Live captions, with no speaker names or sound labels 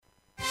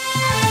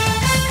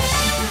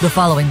The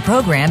following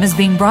program is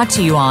being brought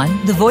to you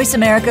on the Voice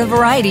America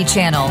Variety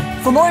Channel.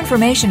 For more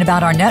information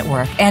about our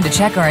network and to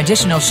check our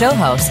additional show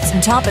hosts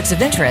and topics of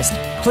interest,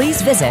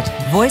 please visit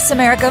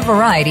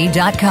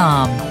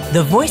voiceamericavariety.com.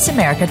 The Voice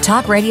America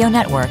Talk Radio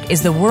Network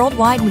is the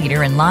worldwide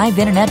leader in live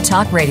Internet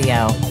talk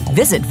radio.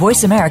 Visit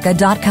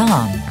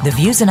voiceamerica.com. The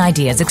views and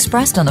ideas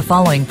expressed on the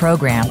following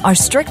program are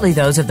strictly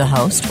those of the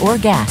host or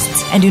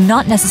guests and do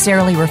not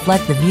necessarily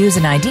reflect the views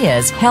and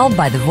ideas held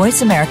by the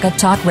Voice America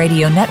Talk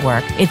Radio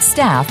Network, its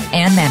staff,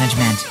 and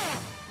management.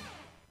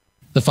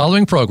 The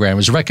following program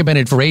is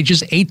recommended for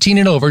ages 18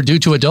 and over due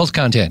to adult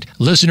content.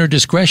 Listener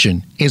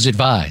discretion is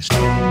advised.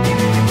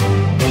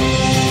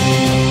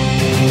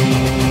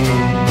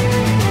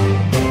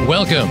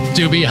 Welcome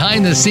to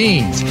Behind the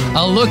Scenes,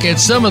 a look at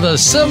some of the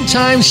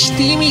sometimes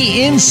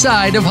steamy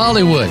inside of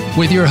Hollywood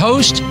with your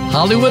host,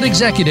 Hollywood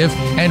executive,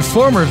 and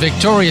former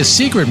Victoria's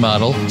Secret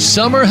model,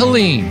 Summer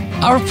Helene.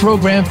 Our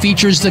program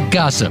features the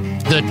gossip,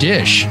 the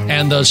dish,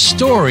 and the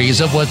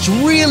stories of what's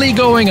really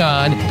going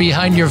on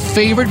behind your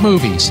favorite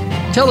movies,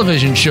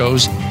 television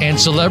shows, and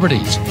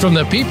celebrities from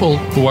the people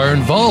who are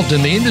involved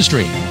in the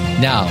industry.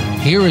 Now,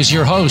 here is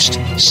your host,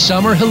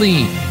 Summer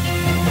Helene.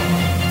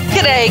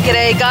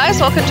 G'day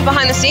guys, welcome to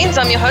Behind the Scenes.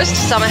 I'm your host,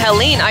 Summer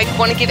Helene. I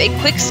want to give a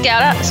quick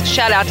shout out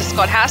to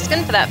Scott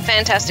Haskin for that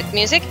fantastic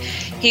music.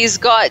 He's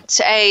got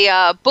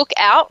a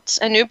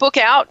new book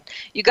out.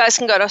 You guys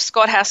can go to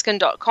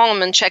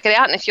scotthaskin.com and check it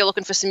out. And if you're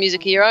looking for some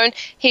music of your own,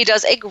 he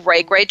does a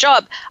great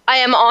job. I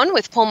am on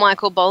with Paul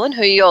Michael Boland,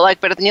 who you'll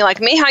like better than you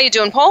like me. How you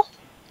doing, Paul?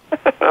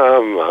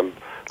 I'm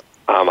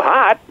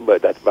hot,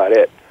 but that's about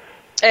it.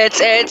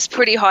 It's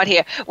pretty hot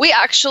here. We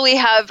actually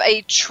have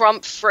a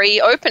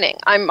Trump-free opening.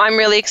 I'm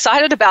really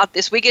excited about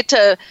this. We get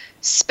to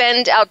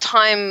spend our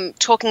time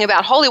talking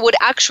about Hollywood,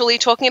 actually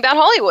talking about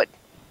Hollywood.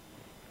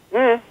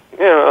 That'll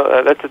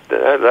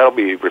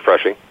be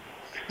refreshing.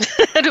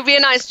 It'll be a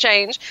nice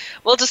change.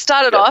 Well, to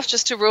start it off,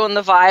 just to ruin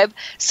the vibe,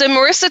 so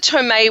Marissa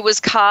Tomei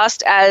was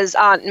cast as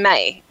Aunt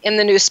May in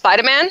the new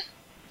Spider-Man.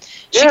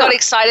 She got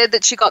excited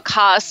that she got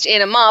cast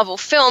in a Marvel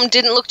film,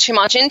 didn't look too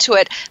much into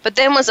it, but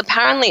then was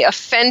apparently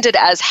offended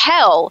as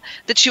hell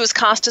that she was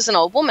cast as an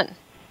old woman.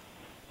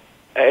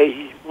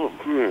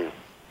 The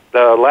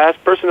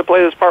last person to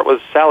play this part was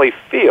Sally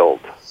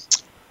Field.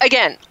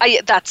 Again,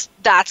 that's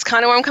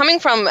kind of where I'm coming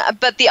from.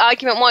 But the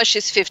argument was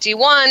she's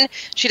 51,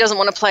 she doesn't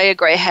want to play a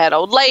gray-haired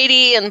old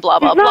lady, and blah,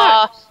 blah,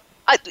 blah.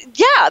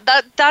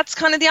 That's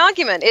kind of the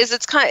argument.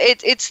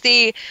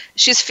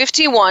 She's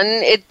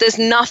 51. There's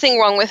nothing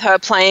wrong with her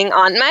playing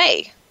Aunt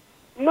May.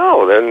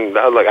 No, then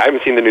I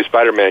haven't seen the new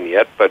Spider-Man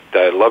yet, but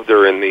I loved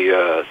her in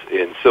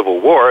in Civil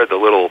War. The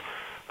little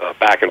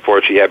back and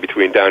forth she had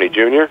between Downey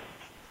Jr.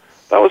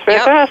 That was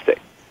fantastic.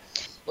 Yep.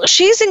 Well,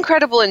 she's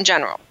incredible in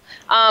general.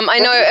 I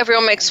know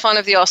everyone makes fun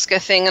of the Oscar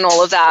thing and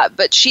all of that,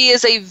 but she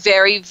is a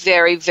very,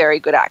 very, very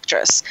good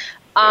actress.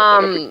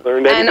 Learned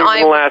anything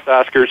from the last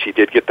Oscar, she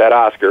did get that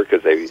Oscar,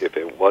 because if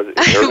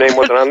her name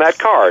wasn't on that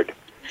card,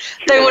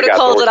 they would have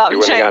called it up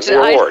and changed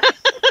it.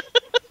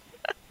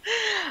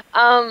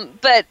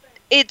 But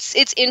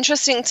it's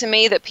interesting to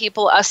me that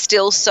people are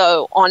still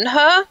so on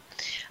her.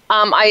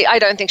 I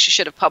don't think she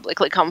should have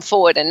publicly come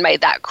forward and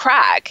made that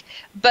crack.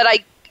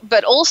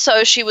 But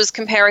also she was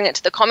comparing it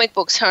to the comic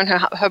books. Her and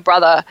her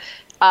brother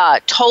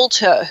told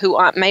her who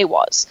Aunt May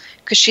was,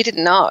 because she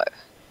didn't know.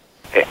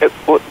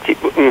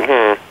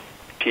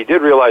 She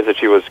did realize that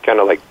she was kind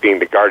of like being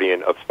the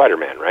guardian of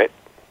Spider-Man, right?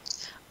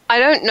 I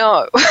don't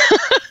know.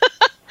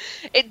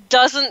 It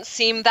doesn't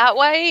seem that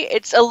way.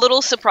 It's a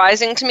little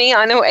surprising to me.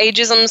 I know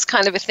ageism's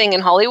kind of a thing in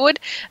Hollywood,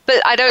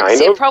 but I don't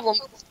see a problem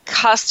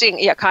casting.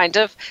 Yeah, kind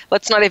of.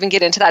 Let's not even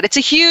get into that. It's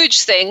a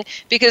huge thing,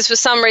 because for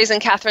some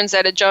reason Catherine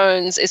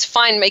Zeta-Jones is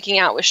fine making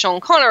out with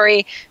Sean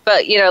Connery,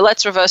 but,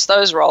 let's reverse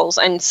those roles,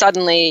 and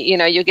suddenly,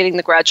 you're getting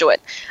The Graduate.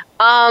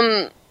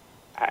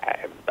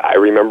 I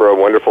remember a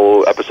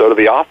wonderful episode of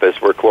The Office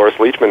where Cloris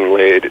Leachman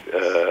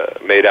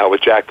made out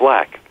with Jack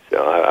Black. So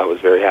I was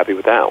very happy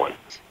with that one.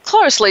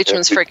 Cloris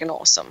Leachman's freaking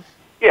awesome.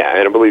 Yeah,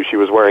 and I believe she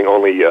was wearing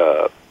only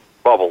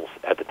bubbles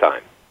at the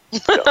time.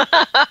 So.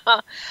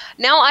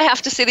 Now I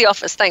have to see The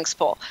Office. Thanks,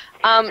 Paul.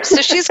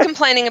 So she's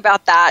complaining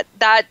about that.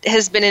 That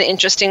has been an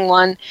interesting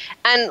one.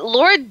 And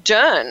Laura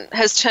Dern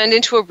has turned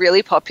into a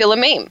really popular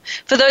meme.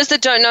 For those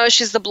that don't know,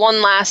 she's the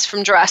blonde lass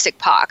from Jurassic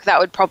Park. That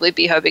would probably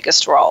be her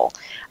biggest role.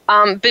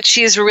 But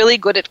she's really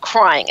good at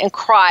crying and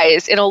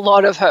cries in a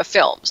lot of her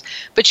films.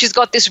 But she's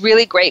got this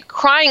really great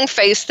crying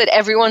face that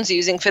everyone's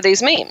using for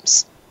these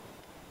memes.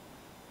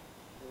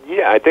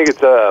 Yeah, I think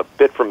it's a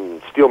bit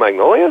from Steel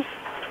Magnolias,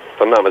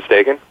 if I'm not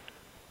mistaken.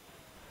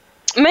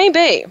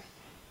 Maybe.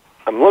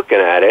 I'm looking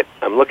at it.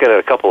 I'm looking at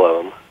a couple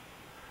of them.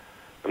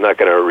 I'm not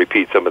going to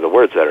repeat some of the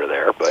words that are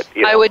there, but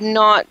I would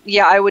not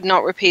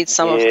repeat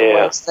some of the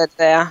words that are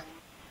there.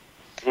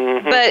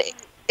 Mm-hmm. But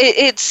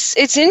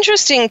it's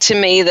interesting to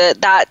me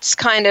that's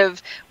kind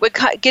of, we're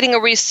getting a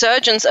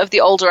resurgence of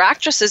the older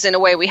actresses in a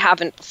way we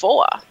haven't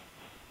before.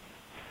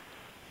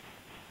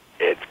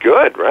 It's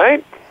good,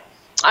 right?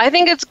 I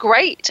think it's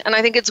great. And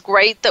I think it's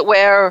great that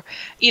we're,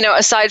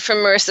 aside from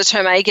Marissa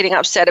Tomei getting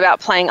upset about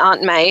playing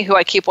Aunt May, who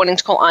I keep wanting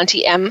to call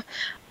Auntie M,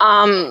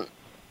 I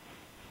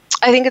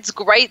think it's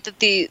great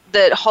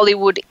that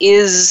Hollywood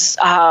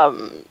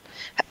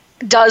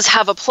does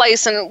have a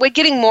place, and we're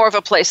getting more of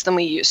a place than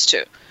we used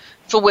to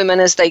for women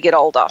as they get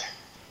older.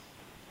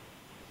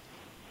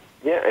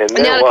 Yeah, and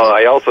then,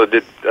 I also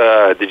did.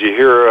 Did you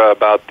hear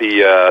about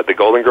the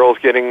Golden Girls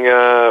getting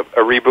a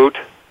reboot?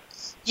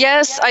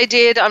 Yes, I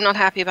did. I'm not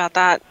happy about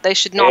that. They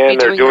should not be doing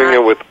that. And they're doing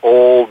it with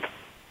old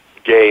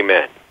gay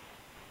men.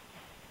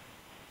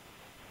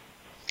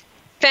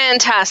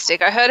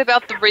 Fantastic. I heard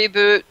about the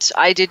reboot.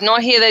 I did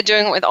not hear they're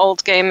doing it with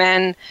old gay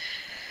men.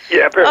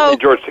 Yeah, apparently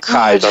George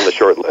Takei is on the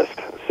short list.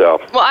 So,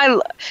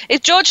 well,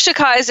 if George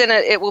Takei is in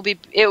it, it will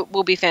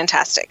be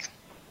fantastic.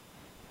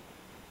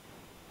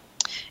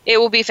 It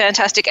will be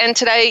fantastic. And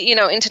today,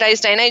 in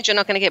today's day and age, you're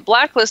not going to get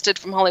blacklisted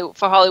from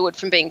Hollywood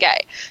from being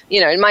gay.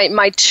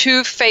 My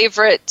two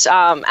favorite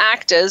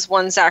actors,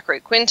 one Zachary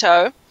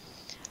Quinto,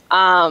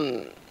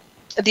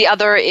 the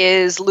other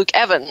is Luke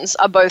Evans,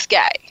 are both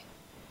gay.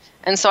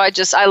 And so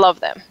I love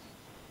them.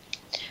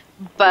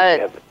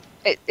 But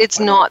it's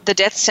not the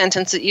death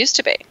sentence it used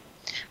to be.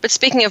 But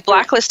speaking of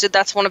blacklisted,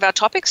 that's one of our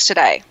topics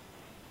today.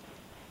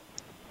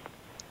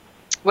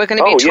 We're going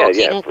to be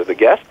talking with a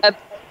guest.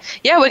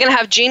 We're going to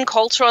have Jean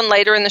Coulter on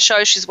later in the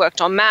show. She's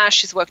worked on MASH.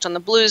 She's worked on The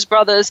Blues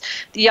Brothers,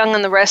 The Young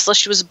and the Restless.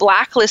 She was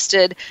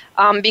blacklisted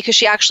because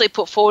she actually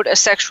put forward a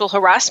sexual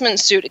harassment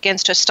suit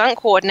against her stunt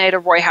coordinator,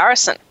 Roy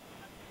Harrison.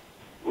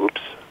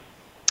 Oops.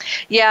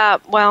 Yeah,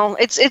 well,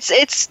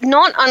 it's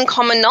not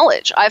uncommon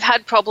knowledge. I've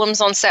had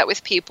problems on set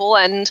with people,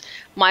 and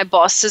my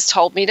boss has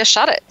told me to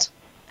shut it.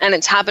 And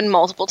it's happened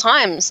multiple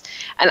times.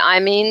 And I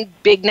mean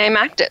big-name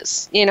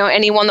actors.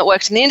 Anyone that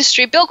worked in the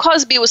industry. Bill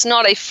Cosby was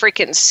not a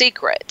freaking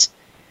secret.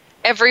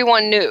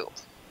 Everyone knew.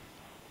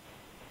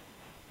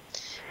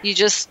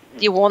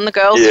 You warn the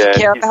girls who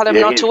care about him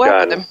not to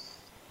work with him.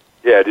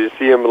 Yeah, did you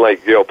see him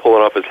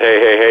pulling off his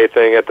hey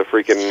thing at the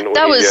freaking...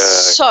 That was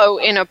so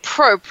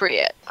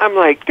inappropriate. I'm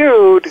like,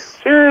 dude,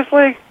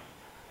 seriously?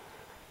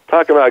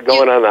 Talk about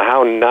going on the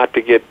how not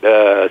to get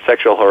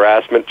sexual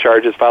harassment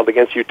charges filed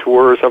against you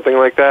tour or something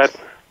like that.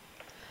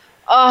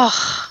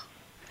 Oh,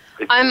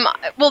 they're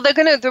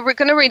gonna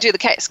redo the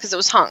case because it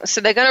was hung.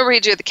 So they're gonna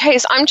redo the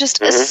case. I'm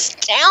just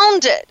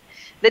astounded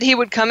that he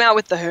would come out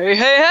with the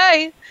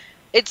hey.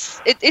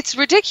 It's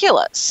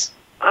ridiculous.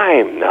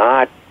 I'm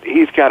not.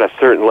 He's got a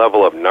certain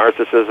level of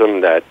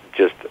narcissism that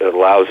just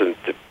allows him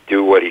to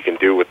do what he can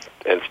do with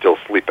and still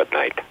sleep at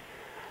night.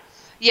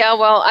 Yeah,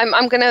 well,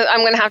 I'm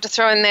gonna have to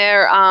throw in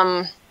there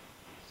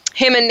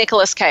him and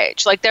Nicolas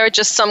Cage. Like, there are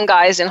just some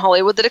guys in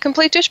Hollywood that are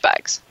complete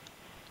douchebags.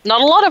 Not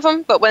a lot of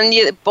them, but when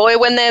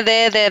they're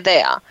there, they're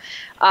there.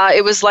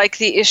 It was like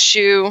the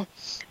issue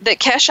that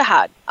Kesha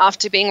had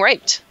after being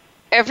raped.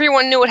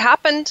 Everyone knew it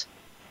happened,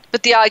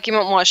 but the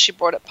argument was she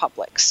brought it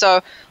public. So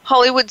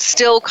Hollywood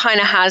still kind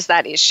of has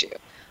that issue.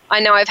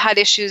 I know I've had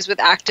issues with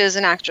actors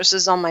and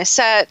actresses on my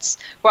sets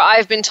where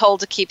I've been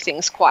told to keep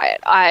things quiet.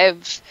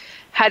 I've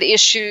had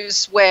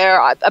issues where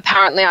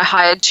apparently I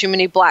hired too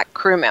many black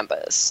crew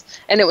members.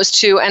 And it was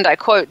too, and I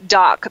quote,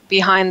 dark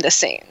behind the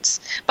scenes.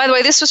 By the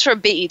way, this was for a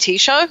BET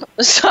show,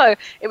 so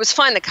it was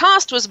fine. The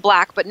cast was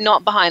black, but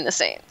not behind the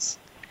scenes.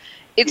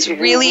 It's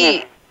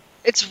really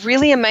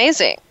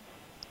amazing,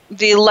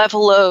 the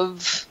level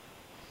of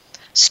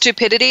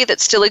stupidity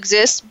that still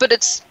exists, but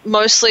it's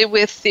mostly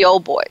with the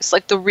old boys,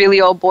 like the really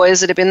old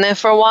boys that have been there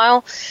for a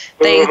while.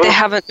 They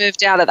haven't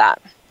moved out of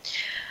that.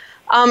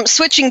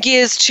 Switching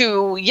gears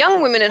to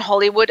young women in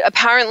Hollywood,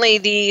 apparently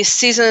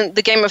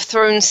the Game of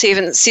Thrones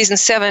season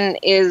 7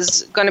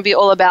 is going to be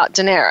all about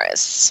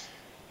Daenerys.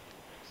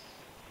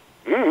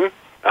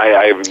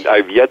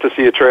 I've yet to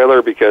see a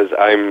trailer because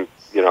I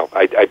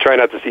try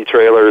not to see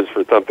trailers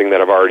for something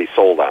that I've already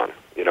sold on,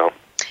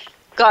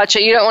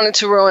 Gotcha. You don't want it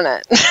to ruin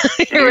it.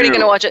 You're already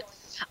going to watch it.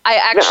 I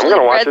actually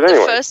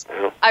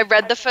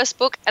read the first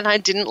book and I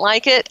didn't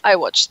like it. I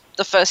watched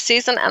the first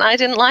season and I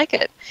didn't like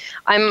it.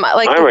 I'm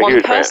the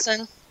one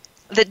person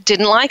that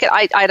didn't like it.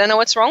 I don't know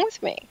what's wrong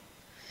with me.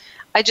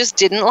 I just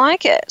didn't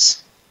like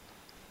it.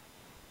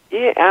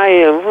 Yeah, I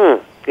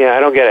am. Yeah, I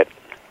don't get it.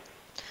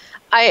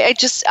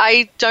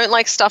 I don't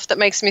like stuff that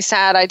makes me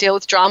sad. I deal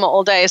with drama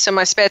all day, so in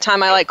my spare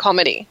time I like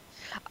comedy.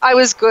 I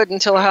was good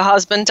until her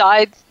husband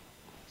died.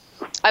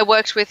 I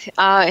worked with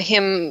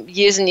him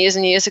years and years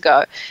and years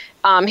ago.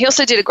 He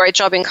also did a great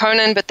job in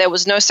Conan, but there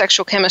was no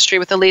sexual chemistry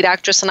with the lead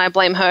actress, and I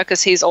blame her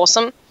because he's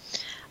awesome.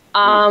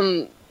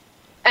 And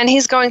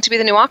he's going to be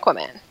the new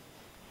Aquaman.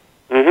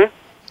 Mm-hmm.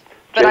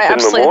 But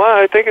Jason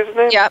Momoa, I think is his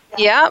name.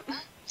 Yep.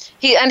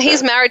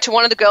 He's married to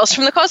one of the girls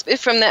from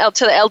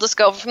the eldest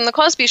girl from the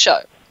Cosby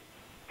Show.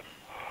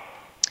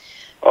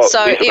 Oh,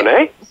 so Lisa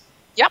Bonet?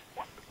 Yep.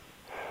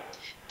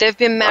 They've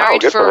been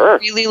married for a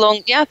really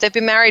long. Yeah, they've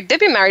been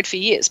married for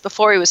years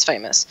before he was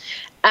famous,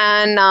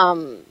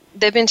 and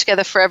they've been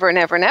together forever and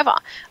ever and ever.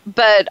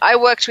 But I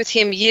worked with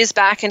him years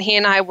back, and he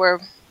and I were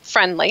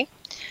friendly.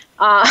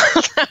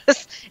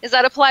 Is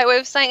that a polite way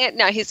of saying it?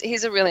 No,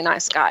 he's a really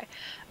nice guy.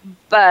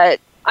 But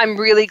I'm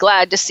really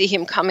glad to see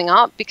him coming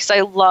up because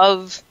I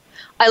love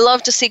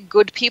to see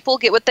good people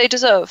get what they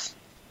deserve.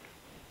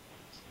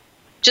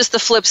 Just the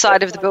flip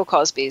side of the Bill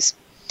Cosbys.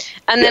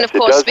 And then, of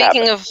course,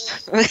 speaking of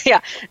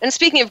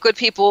good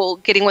people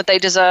getting what they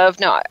deserve,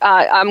 no,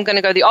 I'm going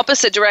to go the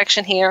opposite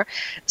direction here.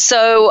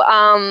 So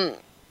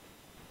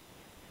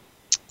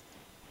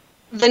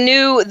the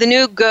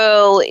new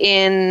girl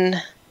in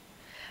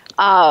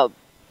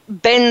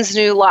Ben's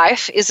new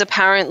life is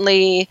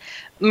apparently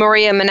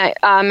Maria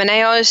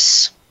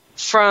Menounos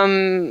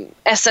from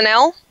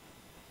SNL.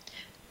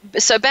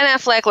 So Ben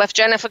Affleck left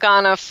Jennifer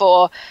Garner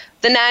for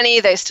The Nanny.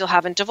 They still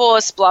haven't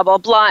divorced, blah, blah,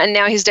 blah. And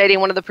now he's dating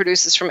one of the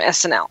producers from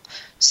SNL.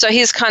 So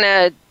he's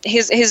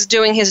he's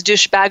doing his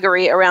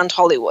douchebaggery around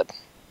Hollywood.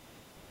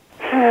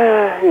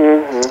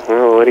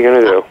 Well, what are you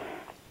going to do?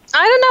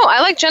 I don't know. I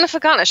like Jennifer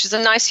Garner. She's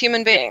a nice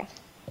human being.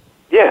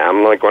 Yeah,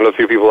 I'm like one of the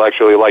few people who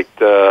actually liked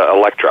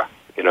Elektra,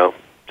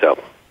 so.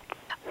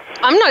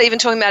 I'm not even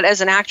talking about as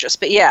an actress,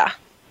 but yeah.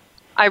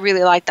 I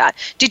really like that.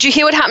 Did you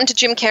hear what happened to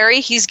Jim Carrey?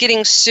 He's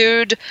getting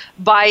sued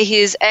by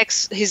his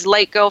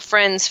late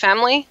girlfriend's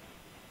family.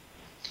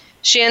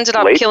 She ended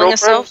up killing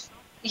herself.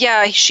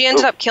 Yeah, she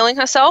ended up killing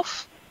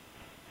herself.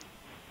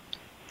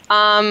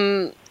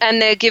 And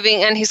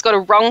he's got a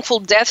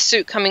wrongful death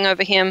suit coming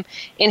over him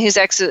in his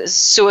ex's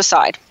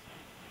suicide.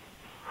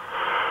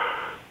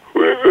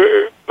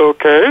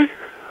 Okay.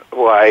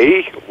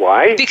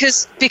 Why?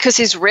 Because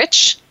he's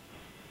rich.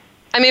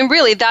 I mean,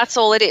 really, that's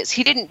all it is.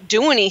 He didn't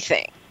do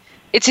anything.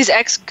 It's his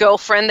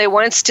ex-girlfriend. They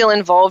weren't still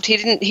involved.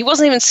 He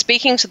wasn't even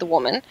speaking to the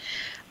woman.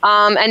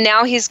 And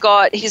now he's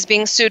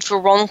being sued for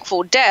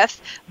wrongful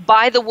death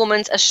by the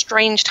woman's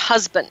estranged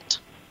husband.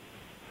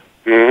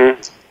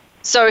 Mm-hmm.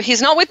 So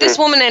he's not with this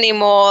woman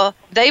anymore.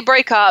 They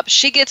break up.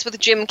 She gets with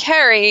Jim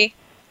Carrey,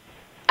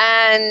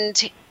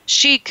 and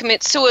she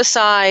commits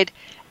suicide.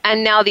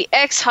 And now the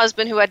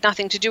ex-husband, who had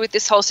nothing to do with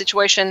this whole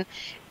situation,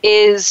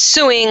 is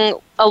suing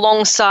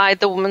alongside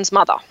the woman's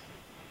mother.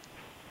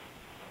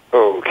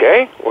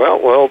 Okay.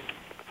 Well.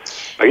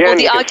 Again,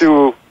 you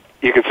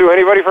can sue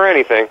anybody for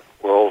anything.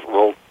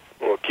 We'll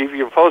keep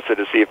you posted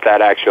to see if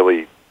that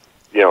actually,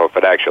 if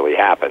it actually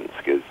happens.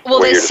 Because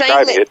they're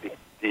saying that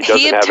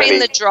he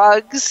obtained the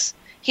drugs.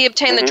 He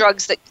obtained the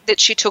drugs that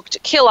she took to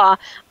kill her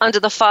under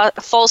the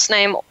false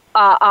name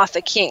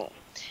Arthur King,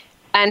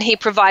 and he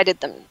provided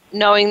them,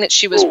 knowing that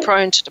she was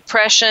prone to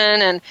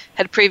depression and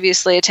had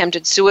previously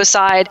attempted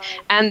suicide,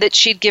 and that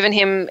he'd given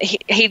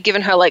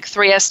her like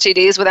 3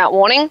 STDs without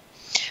warning.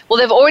 Well,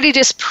 they've already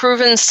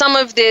disproven some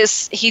of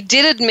this. He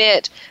did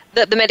admit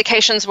that the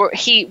medications were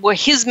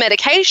his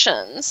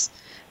medications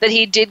that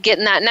he did get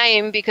in that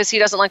name because he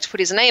doesn't like to put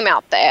his name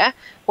out there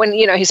when,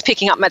 he's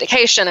picking up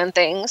medication and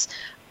things.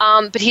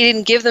 But he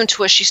didn't give them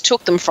to her. She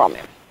took them from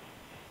him.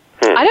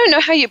 I don't know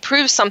how you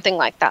prove something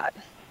like that.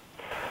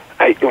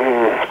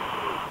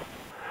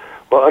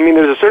 Well, I mean,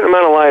 there's a certain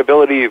amount of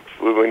liability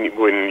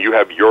when you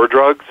have your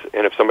drugs,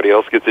 and if somebody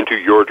else gets into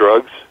your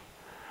drugs,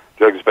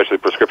 especially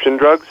prescription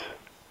drugs,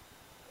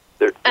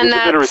 there's a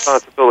bit of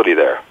responsibility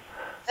there.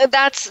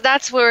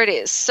 That's where it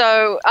is.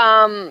 So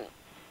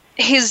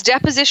his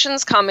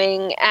deposition's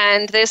coming,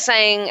 and they're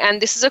saying,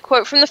 and this is a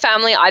quote from the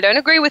family, I don't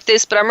agree with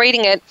this, but I'm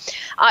reading it,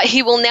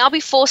 he will now be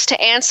forced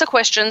to answer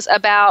questions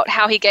about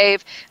how he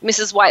gave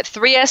Mrs. White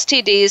 3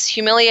 STDs,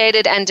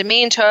 humiliated and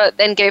demeaned her,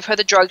 then gave her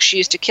the drugs she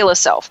used to kill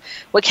herself.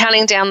 We're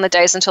counting down the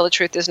days until the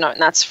truth is known.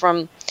 That's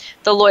from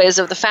the lawyers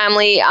of the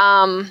family.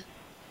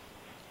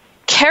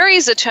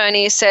 Carrey's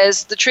attorney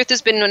says the truth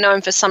has been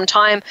known for some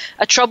time.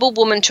 A troubled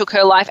woman took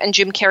her life and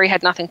Jim Carrey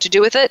had nothing to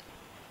do with it.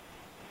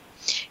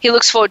 He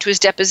looks forward to his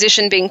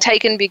deposition being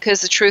taken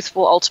because the truth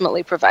will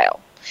ultimately prevail.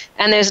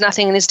 And there's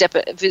nothing in his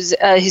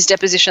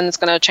deposition that's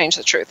going to change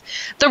the truth.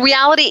 The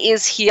reality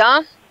is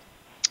here.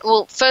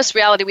 Well, first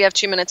reality, we have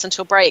 2 minutes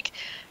until break.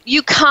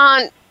 You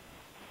can't.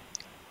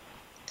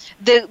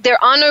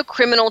 There are no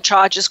criminal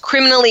charges.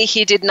 Criminally,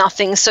 he did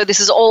nothing. So this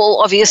is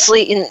all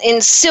obviously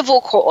in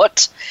civil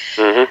court.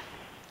 Mm-hmm.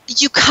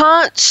 You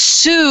can't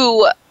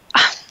sue.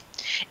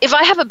 If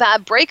I have a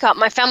bad breakup,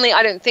 my family,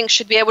 I don't think,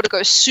 should be able to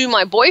go sue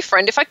my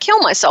boyfriend if I kill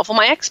myself or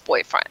my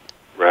ex-boyfriend.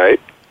 Right.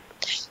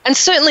 And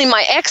certainly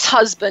my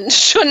ex-husband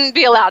shouldn't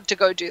be allowed to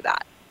go do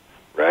that.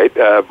 Right.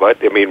 But,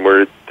 I mean,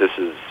 this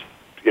is,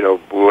 the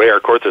way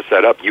our courts are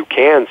set up, you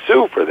can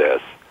sue for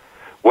this.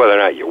 Whether or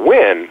not you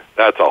win,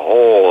 that's a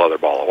whole other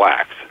ball of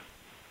wax.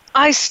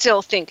 I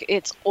still think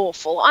it's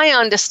awful. I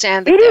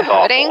understand that they're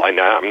hurting. Awful.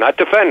 I'm not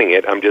defending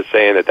it. I'm just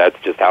saying that that's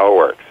just how it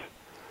works.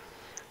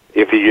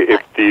 If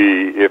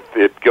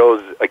it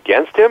goes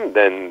against him,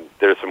 then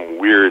there's some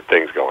weird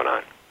things going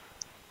on.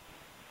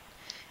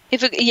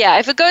 If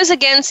it goes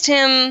against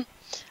him,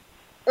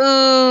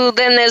 then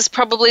there's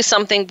probably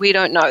something we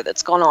don't know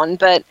that's gone on.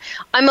 But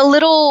I'm a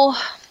little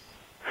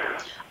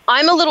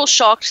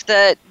shocked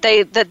that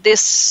they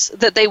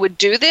would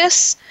do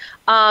this.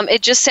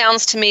 It just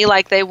sounds to me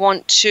like they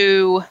want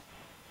to,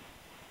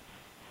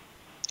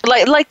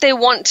 like they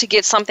want to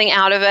get something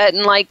out of it,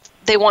 and like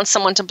they want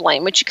someone to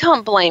blame, which you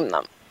can't blame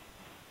them.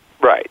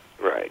 Right.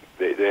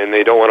 And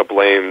they don't want to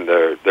blame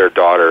their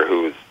daughter,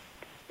 who's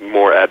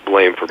more at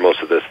blame for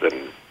most of this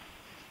than...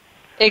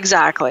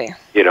 Exactly.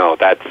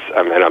 That's...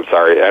 I'm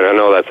sorry. I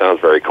know that sounds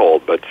very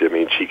cold, but,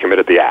 she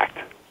committed the act.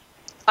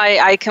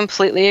 I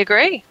completely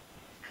agree.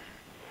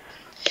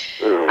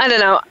 I don't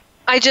know.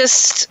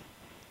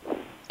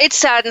 It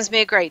saddens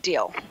me a great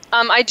deal.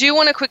 I do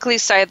want to quickly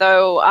say,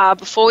 though,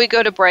 before we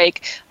go to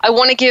break, I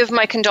want to give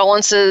my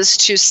condolences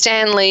to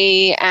Stan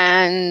Lee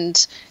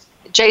and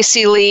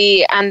J.C.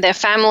 Lee and their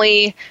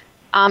family.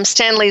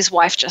 Stan Lee's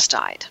wife just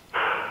died.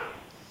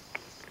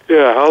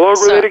 Yeah, how long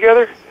were they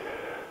together?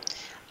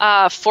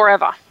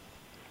 Forever.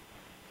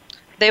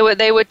 They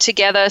were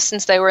together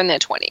since they were in their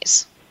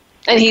 20s.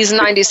 And he's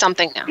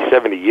 90-something now.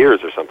 70 years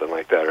or something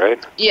like that, right?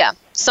 Yeah,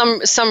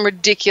 some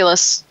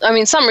ridiculous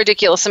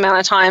amount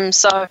of time.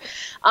 So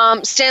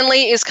Stan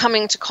Lee is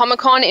coming to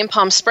Comic-Con in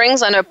Palm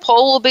Springs. I know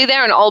Paul will be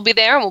there and I'll be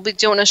there, and we'll be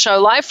doing a show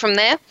live from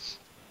there.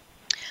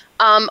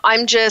 I'm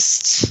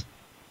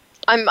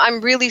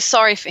really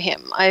sorry for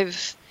him.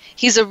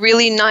 He's a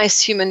really nice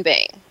human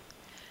being.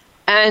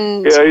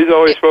 And yeah, he's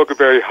always spoken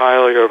very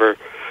highly of her,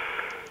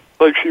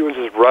 like she was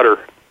his rudder.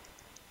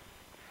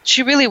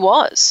 She really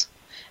was.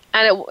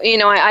 And,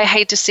 I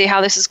hate to see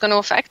how this is going to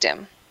affect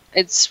him.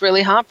 It's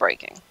really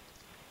heartbreaking.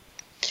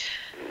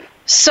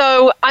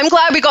 So I'm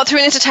glad we got through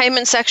an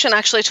entertainment section,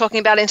 actually talking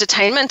about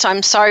entertainment.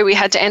 I'm sorry we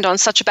had to end on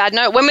such a bad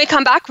note. When we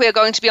come back, we are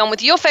going to be on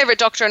with your favorite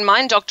doctor and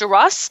mine, Dr.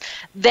 Russ.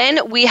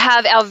 Then we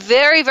have our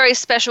very, very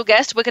special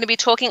guest. We're going to be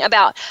talking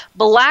about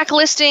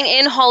blacklisting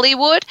in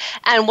Hollywood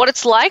and what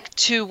it's like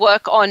to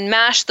work on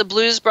MASH, The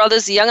Blues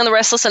Brothers, The Young and the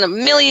Restless, and a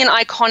million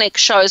iconic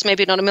shows.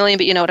 Maybe not a million,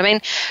 but you know what I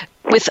mean.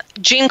 With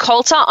Gene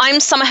Coulter. I'm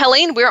Summer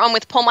Helene. We're on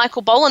with Paul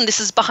Michael Boland. This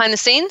is Behind the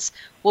Scenes.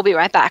 We'll be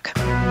right back.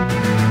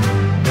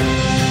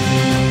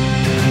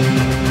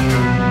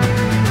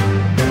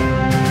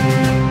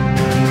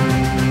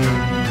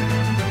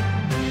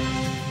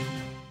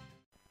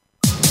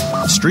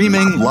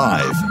 Streaming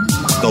live,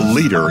 the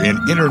leader in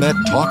Internet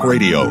talk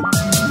radio,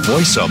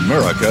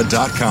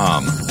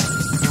 VoiceAmerica.com.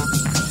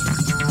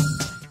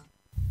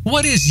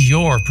 What is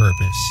your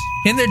purpose?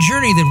 In the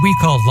journey that we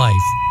call life,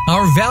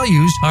 our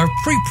values are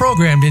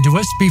pre-programmed into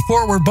us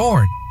before we're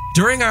born.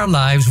 During our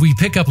lives, we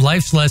pick up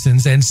life's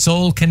lessons and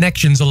soul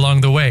connections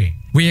along the way.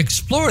 We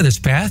explore this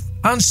path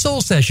on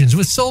Soul Sessions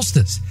with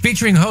Solstice,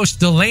 featuring hosts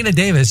Delana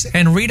Davis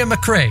and Rita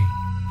McRae.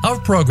 Our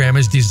program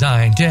is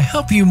designed to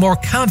help you more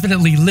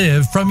confidently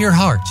live from your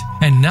heart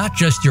and not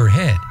just your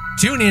head.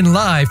 Tune in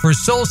live for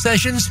Soul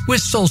Sessions with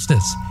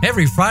Solstice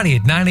every Friday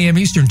at 9 a.m.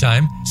 Eastern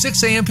Time,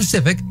 6 a.m.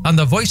 Pacific on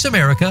the Voice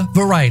America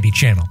Variety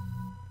Channel.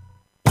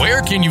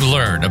 Where can you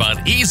learn about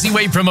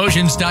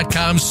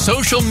EasyWayPromotions.com's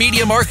social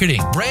media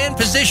marketing, brand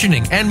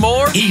positioning, and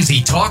more?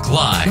 Easy Talk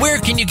Live. Where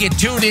can you get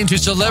tuned into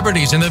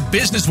celebrities in the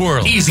business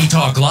world? Easy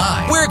Talk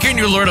Live. Where can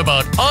you learn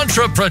about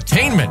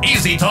entrepreneur?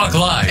 Easy Talk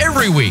Live.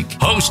 Every week,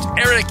 host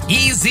Eric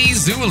E.Z.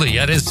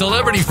 Zuli and his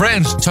celebrity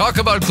friends talk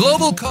about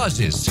global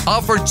causes,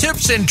 offer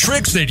tips and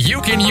tricks that you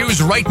can use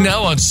right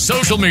now on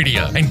social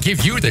media, and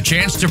give you the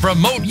chance to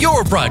promote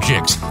your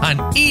projects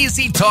on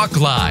Easy Talk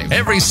Live.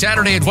 Every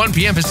Saturday at 1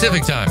 p.m.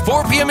 Pacific Time,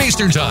 4 p.m.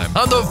 Eastern Time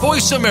on the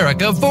Voice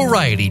America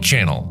Variety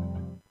Channel.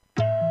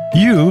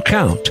 You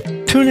count.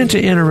 Tune into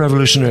Inner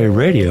Revolutionary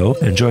Radio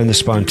and join the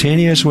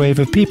spontaneous wave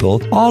of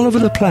people all over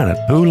the planet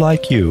who,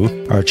 like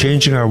you, are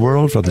changing our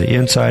world from the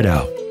inside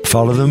out.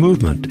 Follow the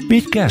movement.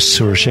 Meet guests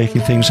who are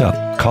shaking things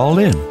up. Call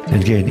in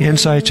and gain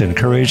insights and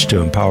courage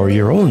to empower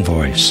your own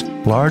voice.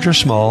 Large or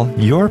small,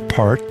 your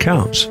part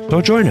counts.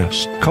 So join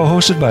us.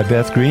 Co-hosted by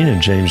Beth Green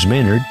and James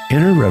Maynard,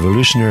 Inner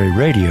Revolutionary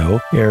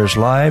Radio airs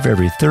live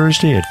every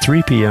Thursday at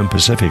 3 p.m.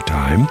 Pacific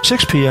Time,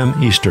 6 p.m.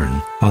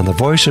 Eastern on the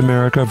Voice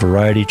America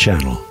Variety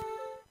Channel.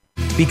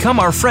 Become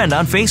our friend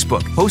on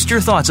Facebook. Post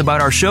your thoughts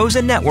about our shows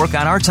and network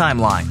on our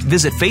timeline.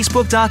 Visit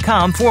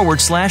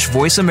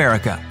Facebook.com/Voice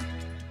America.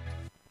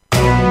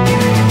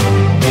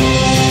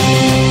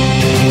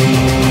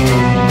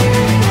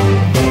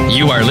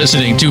 You are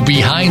listening to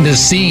Behind the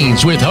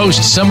Scenes with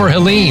host Summer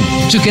Helene.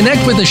 To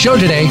connect with the show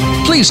today,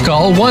 please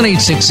call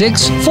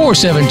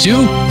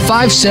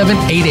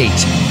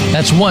 1-866-472-5788.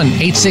 That's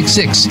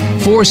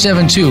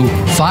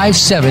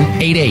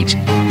 1-866-472-5788.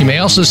 You may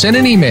also send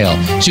an email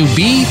to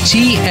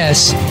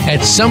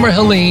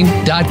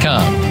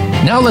bts@summerhelene.com.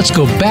 Now let's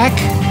go back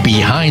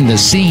behind the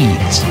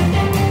scenes.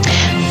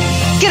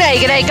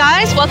 G'day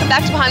guys, welcome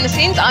back to Behind the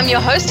Scenes. I'm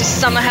your host,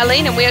 Summer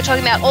Helene, and we are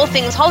talking about all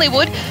things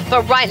Hollywood.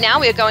 But right now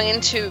we are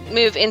going to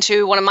move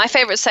into one of my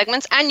favorite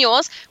segments, and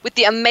yours, with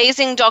the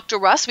amazing Dr.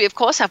 Russ. We of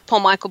course have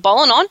Paul Michael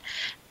Boland on.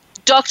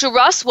 Dr.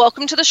 Russ,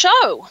 welcome to the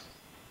show.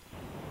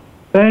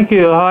 Thank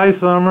you. Hi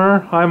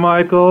Summer. Hi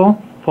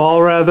Michael.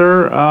 Paul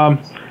rather.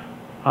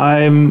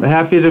 I'm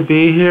happy to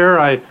be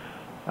here.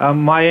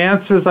 My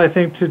answers I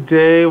think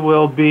today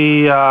will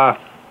be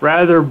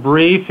rather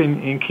brief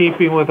in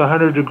keeping with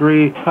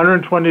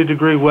 120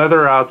 degree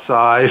weather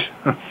outside.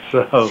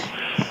 So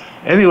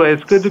anyway,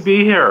 it's good to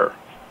be here.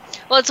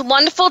 Well, it's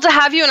wonderful to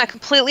have you, and I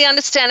completely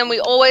understand, and we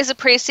always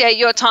appreciate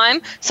your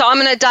time. So I'm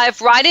going to dive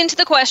right into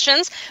the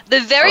questions.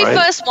 The very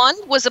first one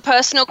was a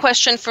personal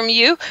question from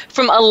you,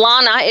 from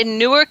Alana in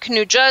Newark,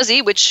 New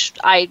Jersey, which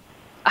I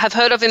have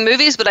heard of in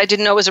movies, but I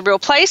didn't know was a real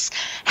place.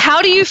 How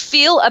do you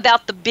feel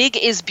about the Big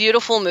is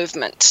Beautiful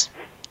movement?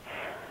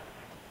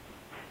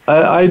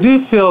 I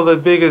do feel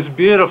that big is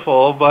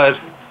beautiful, but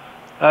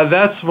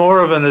that's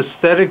more of an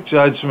aesthetic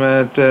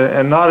judgment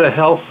and not a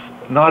health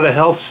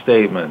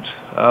statement.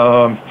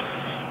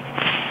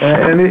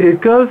 And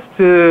it goes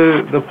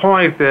to the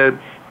point that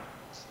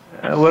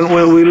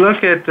when we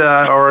look at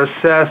or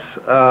assess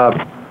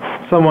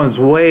someone's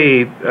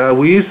weight,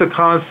 we use the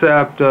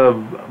concept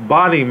of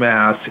body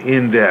mass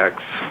index.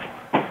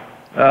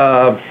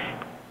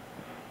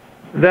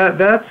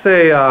 That's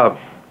a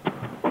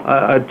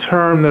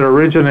term that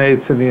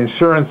originates in the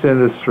insurance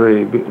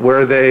industry,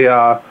 where they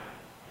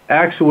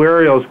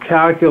actuarials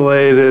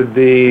calculated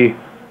the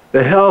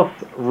health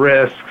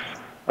risks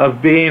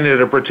of being at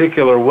a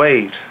particular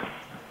weight,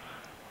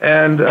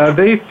 and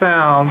they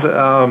found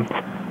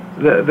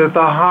that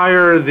the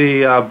higher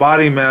the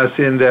body mass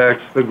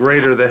index, the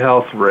greater the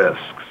health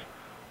risks.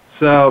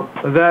 So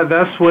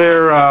that's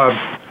where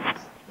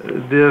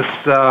this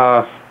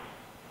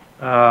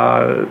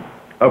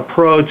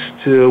approach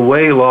to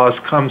weight loss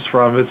comes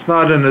from. It's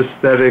not an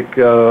aesthetic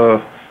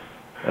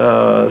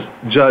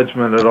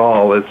judgment at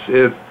all. It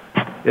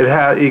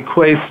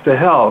equates to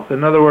health.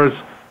 In other words,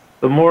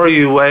 the more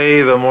you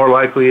weigh, the more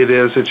likely it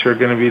is that you're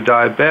going to be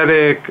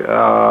diabetic,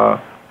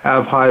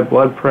 have high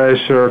blood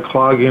pressure,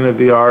 clogging of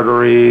the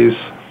arteries,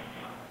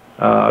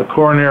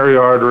 coronary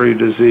artery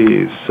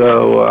disease.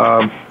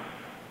 So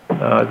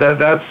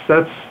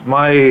that's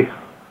my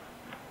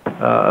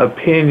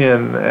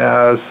opinion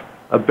as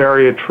a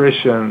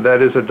bariatrician,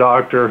 that is a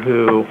doctor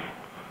who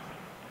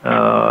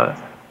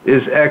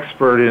is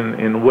expert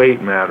in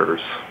weight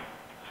matters.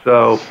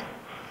 So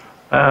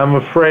I'm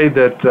afraid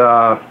that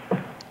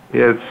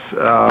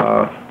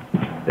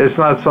it's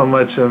not so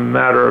much a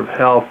matter of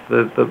health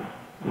that the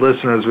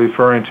listener is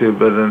referring to,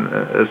 but an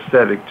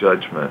aesthetic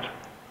judgment.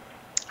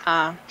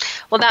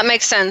 Well, that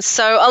makes sense.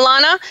 So,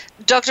 Alana,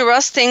 Dr.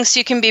 Russ thinks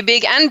you can be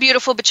big and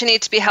beautiful, but you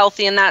need to be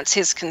healthy, and that's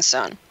his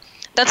concern.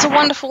 That's a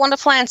wonderful,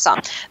 wonderful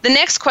answer. The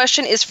next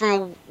question is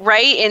from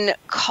Ray in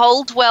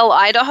Caldwell,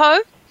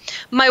 Idaho.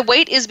 My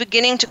weight is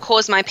beginning to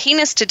cause my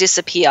penis to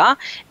disappear.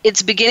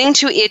 It's beginning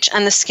to itch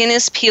and the skin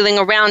is peeling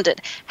around it.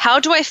 How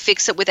do I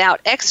fix it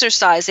without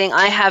exercising?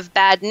 I have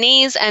bad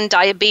knees and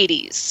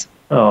diabetes.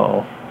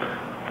 Oh.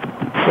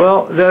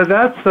 Well,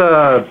 that's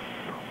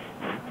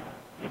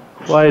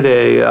quite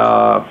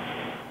a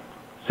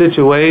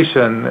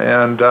situation,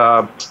 and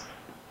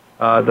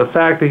the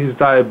fact that he's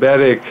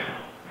diabetic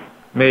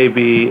may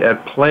be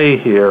at play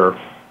here.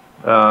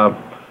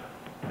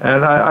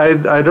 And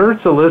I'd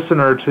urge the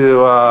listener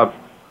to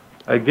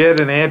get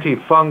an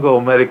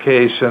antifungal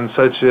medication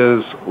such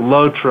as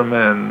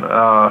Lotrimin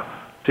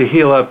to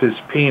heal up his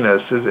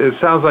penis. It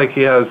sounds like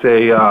he has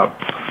a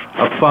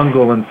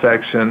fungal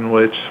infection,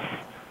 which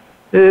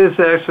is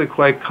actually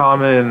quite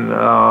common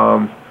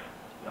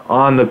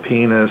on the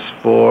penis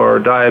for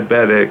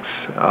diabetics.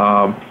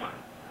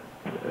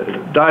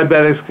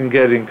 Diabetics can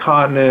get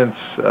incontinence.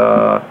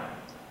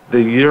 The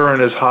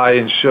urine is high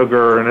in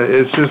sugar, and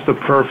it's just the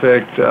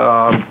perfect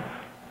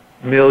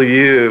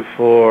milieu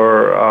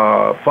for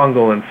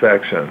fungal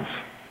infections.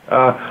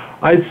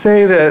 I'd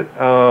say that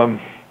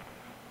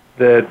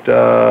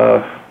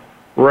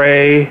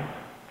Ray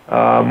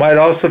might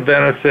also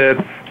benefit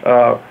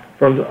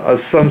from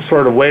some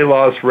sort of weight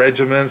loss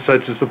regimen,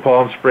 such as the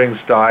Palm Springs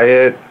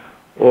diet,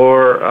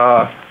 or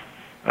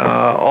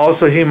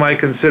also he might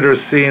consider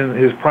seeing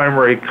his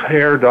primary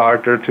care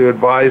doctor to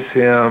advise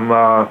him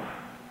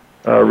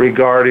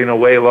regarding a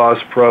weight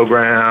loss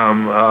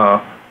program.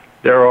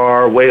 There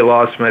are weight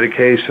loss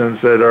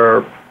medications that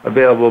are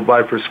available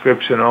by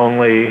prescription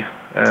only,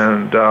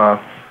 and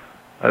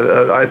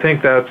I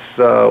think that's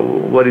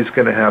what he's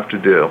going to have to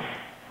do.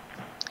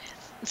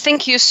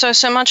 Thank you so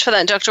much for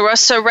that, Dr. Russ.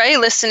 So, Ray,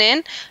 listen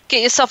in.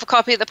 Get yourself a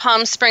copy of the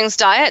Palm Springs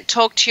Diet,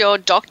 talk to your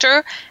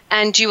doctor,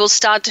 and you will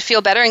start to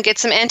feel better and get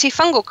some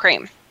antifungal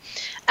cream.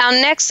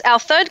 Our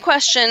third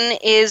question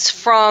is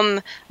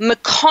from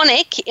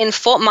McConnick in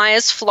Fort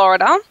Myers,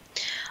 Florida.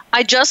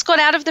 I just got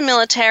out of the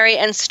military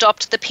and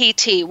stopped the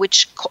PT,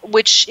 which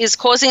is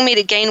causing me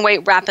to gain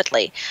weight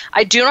rapidly.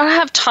 I do not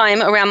have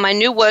time around my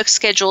new work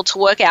schedule to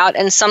work out,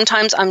 and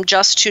sometimes I'm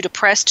just too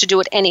depressed to do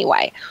it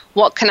anyway.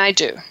 What can I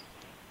do?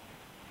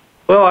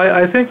 Well,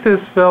 I think this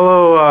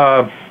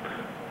fellow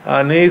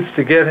needs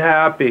to get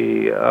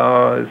happy.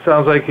 It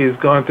sounds like he's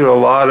going through a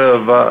lot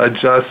of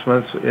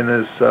adjustments in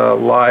his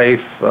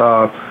life.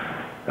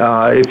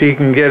 If he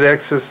can get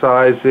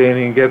exercising,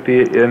 he can get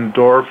the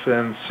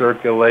endorphins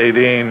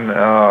circulating,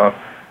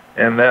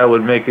 and that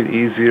would make it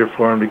easier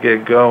for him to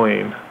get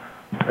going.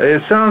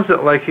 It sounds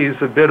like he's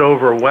a bit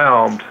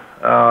overwhelmed.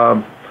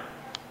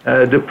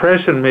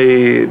 Depression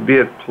may be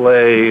at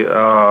play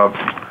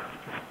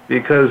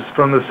because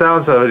from the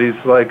sounds of it,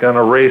 he's like on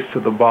a race to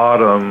the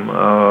bottom,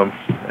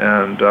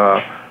 and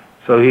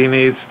so so he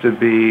needs to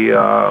be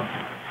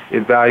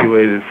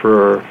evaluated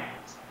for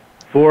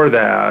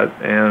that,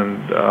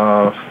 and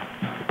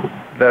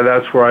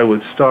that's where I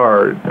would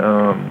start.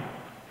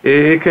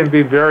 It can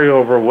be very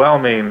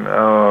overwhelming,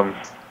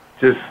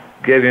 just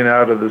getting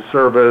out of the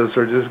service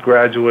or just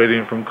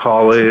graduating from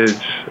college.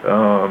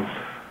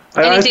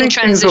 I think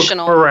transitional. Things will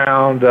come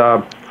around.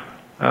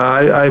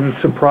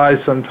 I'm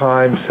surprised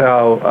sometimes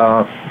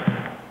how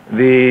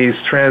these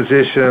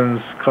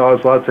transitions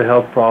cause lots of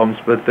health problems,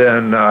 but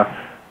then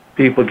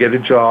people get a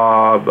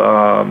job,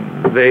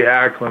 they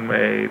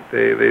acclimate,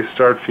 they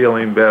start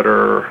feeling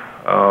better.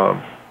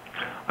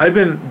 I've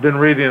been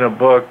reading a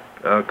book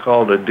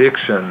called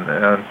Addiction,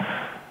 and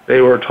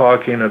they were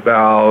talking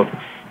about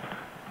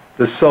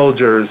the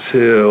soldiers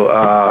who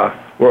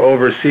were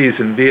overseas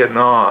in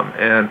Vietnam,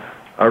 and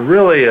a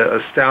really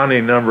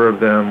astounding number of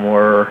them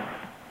were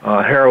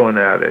heroin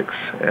addicts.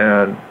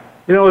 And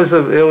it was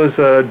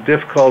a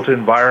difficult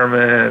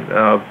environment,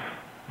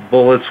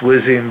 bullets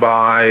whizzing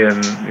by,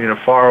 and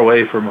far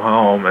away from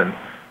home. And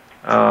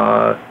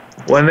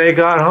when they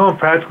got home,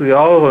 practically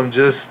all of them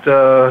just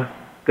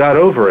got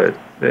over it.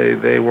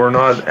 They were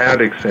not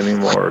addicts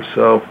anymore.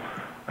 So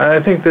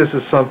I think this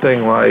is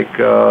something like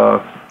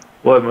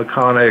what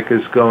McConaughey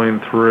is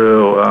going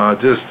through,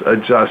 just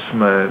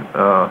adjustment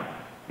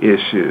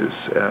issues.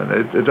 And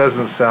it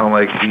doesn't sound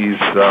like he's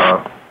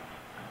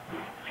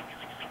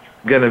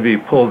going to be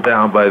pulled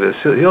down by this.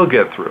 He'll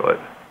get through it.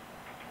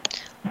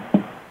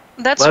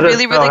 That's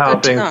really, really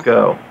good to know. Let us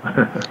know how things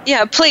go.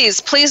 Yeah,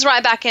 please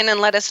write back in and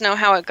let us know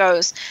how it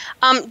goes.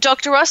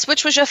 Dr. Ross,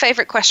 which was your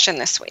favorite question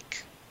this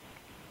week?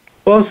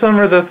 Well,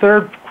 Summer, the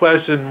third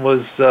question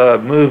was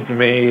moved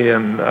me,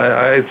 and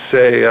I'd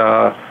say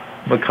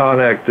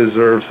McConaughey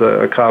deserves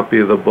a copy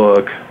of the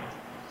book.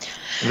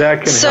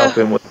 That can help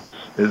him with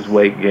his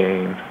weight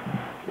gain.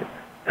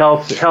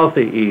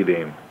 Healthy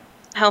eating.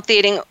 Healthy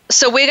eating.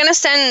 So we're going to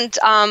send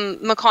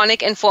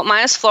McConaughey in Fort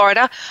Myers,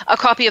 Florida, a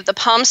copy of the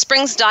Palm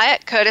Springs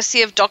Diet,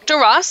 courtesy of Dr.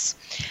 Ross.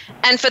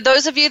 And for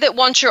those of you that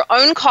want your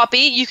own copy,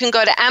 you can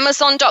go to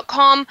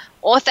Amazon.com,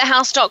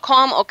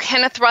 authorhouse.com, or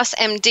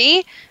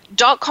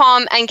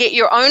KennethRussMD.com and get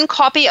your own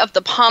copy of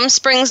the Palm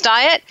Springs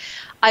Diet.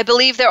 I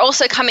believe they're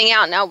also coming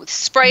out now with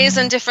sprays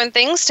and different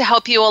things to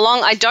help you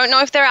along. I don't know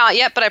if they're out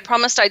yet, but I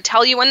promised I'd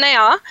tell you when they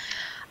are.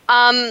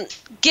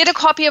 Get a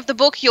copy of the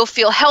book. You'll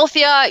feel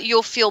healthier,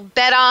 you'll feel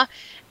better,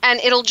 and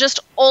it'll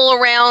just all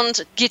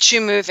around get you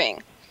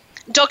moving.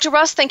 Dr.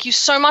 Russ, thank you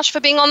so much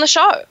for being on the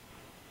show.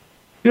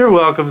 You're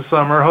welcome,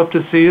 Summer. Hope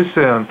to see you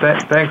soon.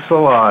 Thanks a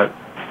lot.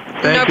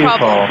 Thank you,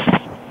 problem.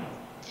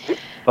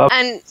 Paul.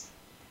 And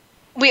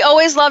we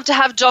always love to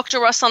have Dr.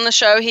 Russ on the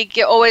show. He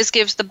always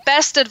gives the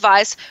best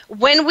advice.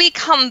 When we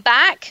come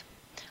back,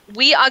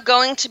 we are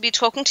going to be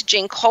talking to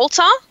Jean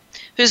Coulter,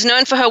 who's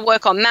known for her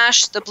work on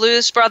MASH, The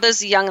Blues Brothers,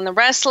 The Young and the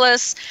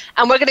Restless,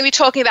 and we're going to be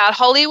talking about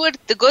Hollywood,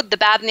 the good, the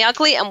bad, and the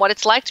ugly, and what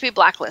it's like to be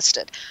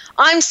blacklisted.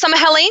 I'm Summer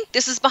Helene.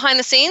 This is Behind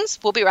the Scenes.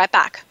 We'll be right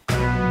back.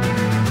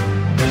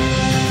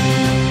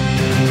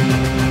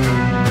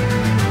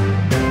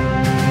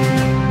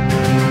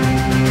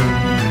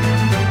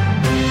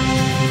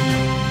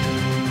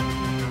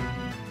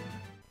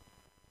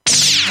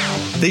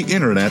 The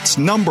Internet's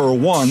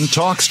 #1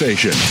 talk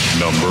station.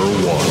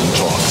 #1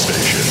 talk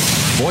station.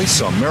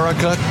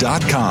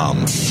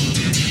 VoiceAmerica.com.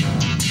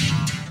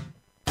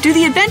 Do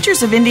the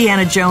adventures of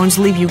Indiana Jones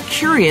leave you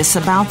curious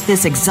about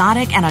this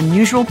exotic and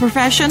unusual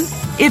profession?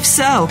 If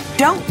so,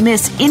 don't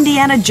miss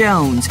Indiana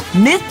Jones,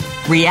 Myth,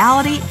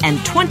 Reality,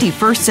 and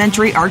 21st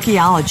Century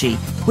Archaeology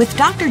with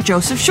Dr.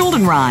 Joseph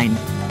Schuldenrein.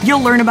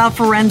 You'll learn about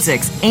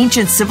forensics,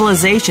 ancient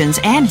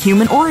civilizations, and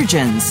human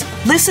origins.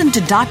 Listen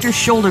to Dr.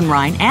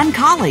 Schuldenrein and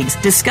colleagues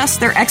discuss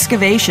their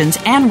excavations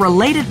and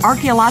related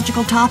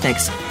archaeological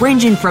topics,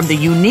 ranging from the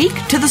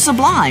unique to the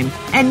sublime,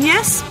 and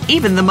yes,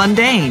 even the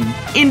mundane.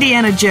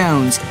 Indiana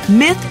Jones,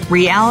 Myth,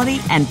 Reality,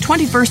 and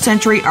 21st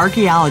Century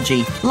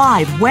Archaeology.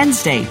 Live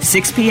Wednesday,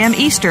 6 p.m.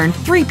 Eastern,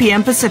 3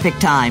 p.m. Pacific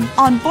Time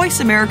on Voice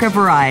America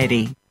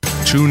Variety.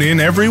 Tune in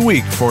every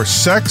week for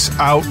Sex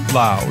Out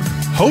Loud.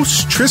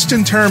 Host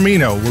Tristan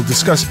Taormino will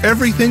discuss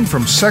everything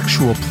from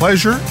sexual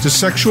pleasure to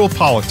sexual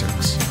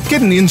politics.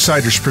 Get an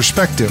insider's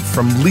perspective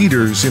from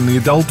leaders in the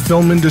adult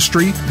film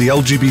industry, the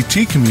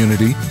LGBT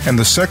community, and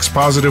the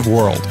sex-positive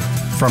world.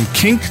 From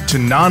kink to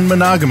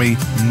non-monogamy,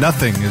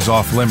 nothing is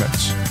off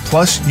limits.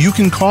 Plus, you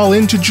can call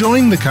in to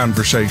join the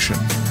conversation.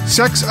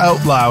 Sex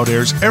Out Loud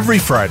airs every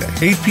Friday,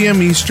 8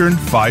 p.m. Eastern,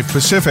 5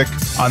 Pacific,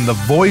 on the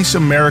Voice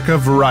America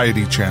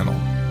Variety Channel.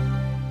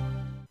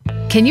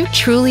 Can you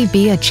truly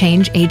be a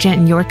change agent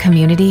in your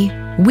community?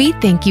 We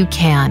think you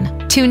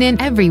can. Tune in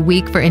every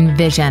week for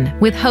Envision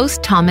with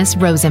host Thomas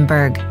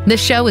Rosenberg. The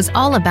show is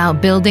all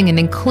about building an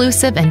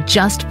inclusive and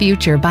just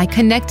future by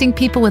connecting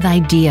people with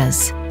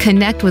ideas.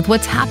 Connect with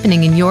what's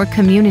happening in your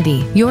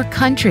community, your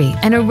country,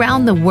 and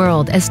around the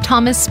world as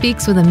Thomas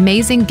speaks with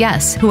amazing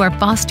guests who are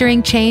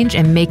fostering change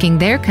and making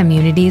their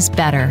communities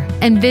better.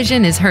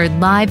 Envision is heard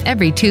live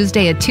every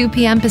Tuesday at 2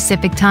 p.m.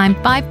 Pacific Time,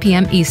 5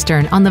 p.m.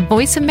 Eastern on the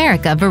Voice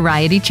America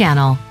Variety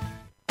Channel.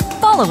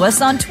 Follow follow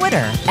us on Twitter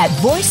at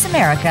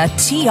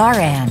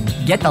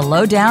VoiceAmericaTRN. Get the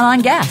lowdown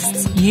on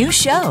guests, new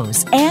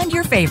shows, and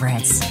your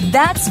favorites.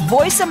 That's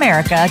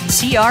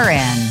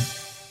VoiceAmericaTRN.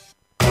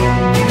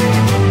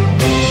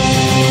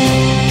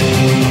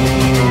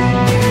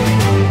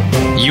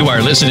 You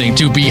are listening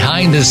to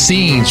Behind the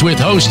Scenes with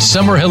host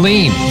Summer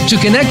Helene. To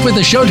connect with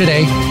the show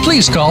today,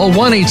 please call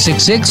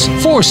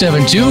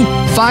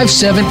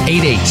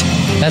 1-866-472-5788.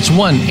 That's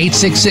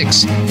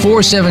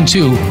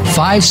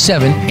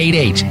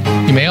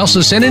 1-866-472-5788. You may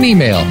also send an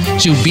email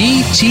to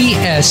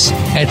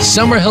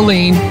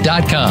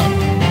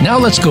bts@summerhelene.com. Now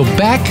let's go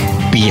back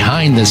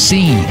behind the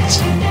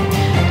scenes.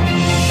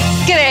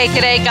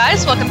 G'day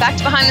guys, welcome back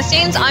to Behind the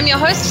Scenes. I'm your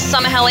host,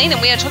 Summer Helene,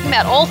 and we are talking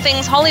about all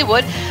things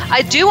Hollywood.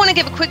 I do want to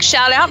give a quick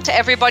shout out to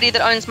everybody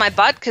that owns my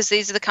butt, because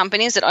these are the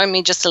companies that own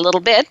me just a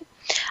little bit.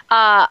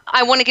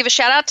 I want to give a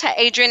shout out to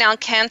Adrian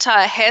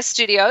Alcantara Hair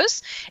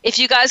Studios. If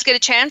you guys get a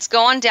chance,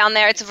 go on down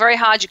there. It's very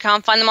hard. You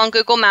can't find them on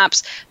Google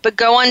Maps, but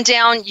go on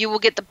down. You will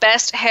get the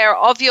best hair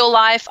of your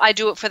life. I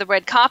do it for the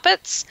red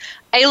carpets.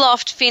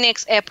 Aloft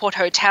Phoenix Airport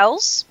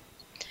Hotels.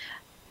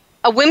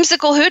 A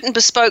Whimsical Hoot and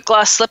Bespoke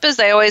Glass Slippers.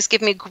 They always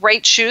give me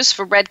great shoes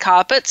for red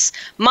carpets.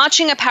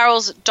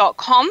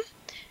 Marchingapparels.com.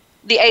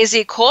 The AZ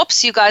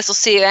Corps. You guys will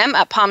see them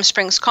at Palm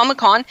Springs Comic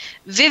Con.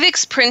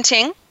 Vivix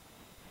Printing.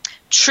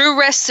 True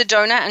Rest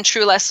Sedona and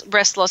True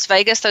Rest Las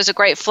Vegas. Those are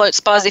great float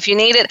spas if you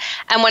need it.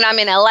 And when I'm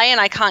in LA and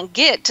I can't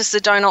get to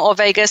Sedona or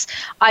Vegas,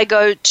 I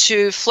go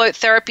to Float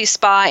Therapy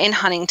Spa in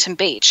Huntington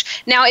Beach.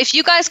 Now, if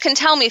you guys can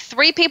tell me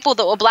 3 people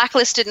that were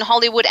blacklisted in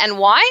Hollywood and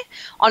why,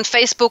 on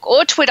Facebook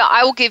or Twitter,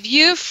 I will give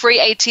you free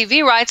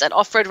ATV rides at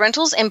Off-Road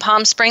Rentals in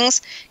Palm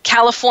Springs,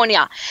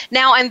 California.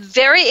 Now, I'm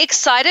very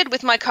excited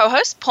with my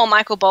co-host, Paul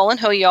Michael Boland,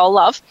 who you all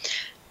love,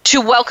 to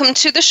welcome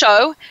to the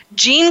show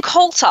Jean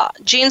Coulter.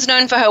 Jean's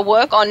known for her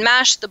work on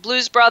MASH, The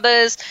Blues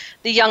Brothers,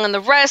 The Young and the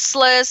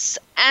Restless,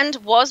 and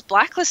was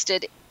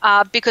blacklisted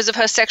because of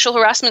her sexual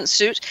harassment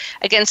suit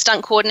against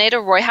stunt coordinator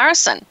Roy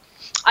Harrison.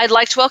 I'd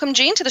like to welcome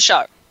Jean to the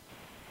show.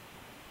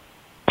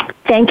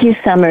 Thank you,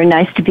 Summer.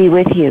 Nice to be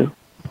with you.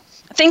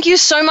 Thank you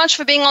so much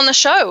for being on the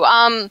show.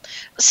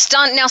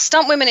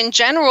 Stunt women in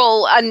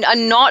general are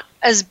not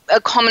as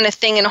a common a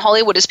thing in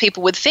Hollywood as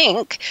people would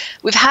think.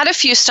 We've had a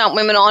few stunt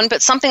women on,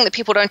 but something that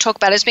people don't talk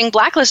about is being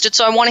blacklisted,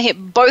 so I want to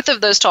hit both of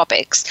those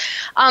topics.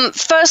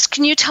 First,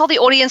 can you tell the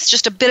audience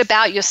just a bit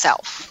about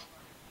yourself?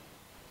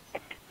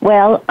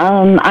 Well,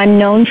 I'm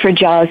known for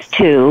Jaws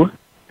 2.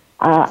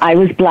 I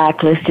was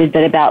blacklisted,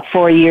 but about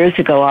 4 years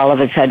ago, all of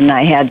a sudden,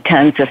 I had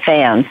tons of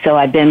fans. So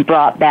I've been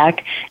brought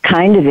back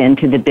kind of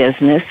into the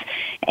business,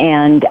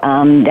 and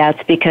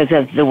that's because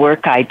of the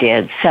work I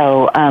did.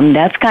 So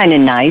that's kind of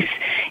nice.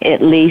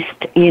 At least,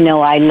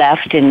 I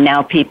left, and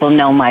now people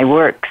know my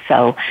work.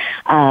 So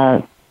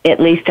at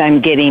least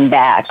I'm getting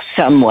back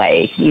some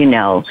way,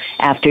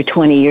 after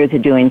 20 years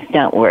of doing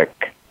stunt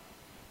work.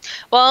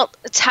 Well,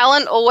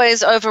 talent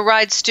always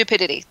overrides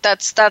stupidity.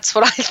 That's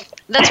what I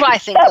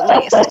think, at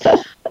least.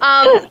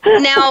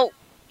 Now,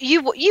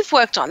 you've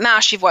worked on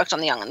MASH, you've worked on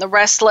The Young and the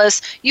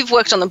Restless, you've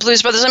worked on The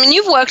Blues Brothers. I mean,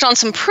 you've worked on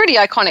some pretty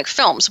iconic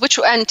films,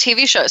 and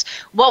TV shows.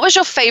 What was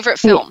your favorite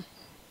film?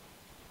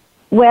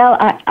 Well,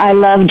 I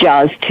love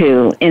Jaws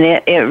 2, and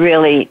it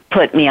really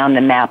put me on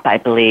the map, I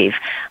believe.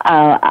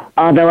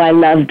 Although I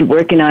loved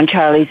working on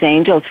Charlie's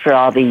Angels for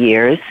all the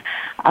years,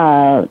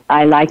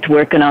 I liked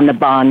working on the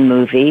Bond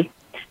movie.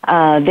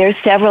 There's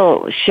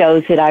several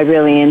shows that I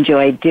really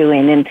enjoyed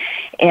doing,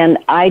 and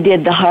I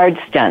did the hard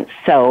stunts,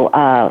 so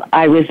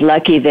I was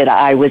lucky that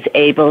I was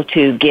able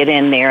to get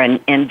in there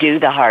and do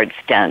the hard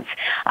stunts.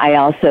 I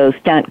also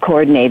stunt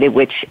coordinated,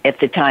 which at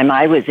the time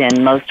I was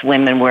in, most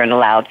women weren't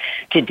allowed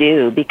to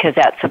do, because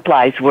that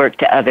supplies work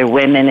to other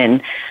women,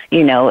 and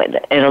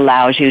it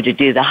allows you to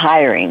do the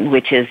hiring,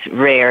 which is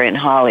rare in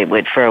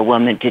Hollywood for a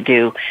woman to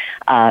do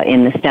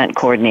in the stunt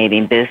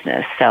coordinating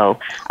business. So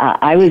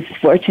I was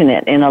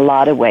fortunate in a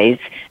lot of ways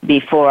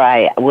before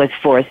I was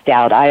forced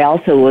out. I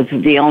also was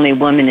the only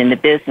woman in the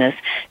business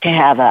to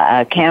have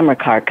a camera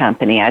car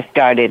company. I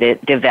started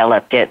it,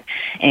 developed it,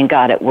 and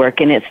got it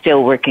working. It's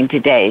still working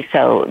today.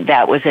 So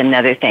that was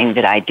another thing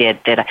that I did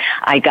that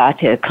I got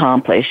to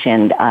accomplish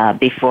and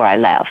before I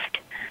left.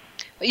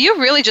 You're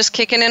really just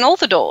kicking in all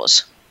the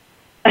doors.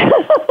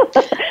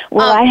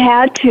 Well, I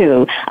had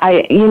to.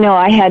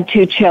 I had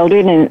 2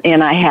 children,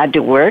 and I had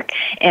to work,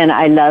 and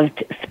I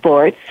loved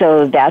sports,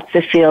 so that's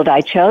the field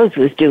I chose,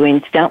 was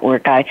doing stunt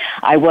work. I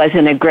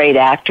wasn't a great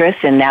actress,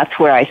 and that's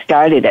where I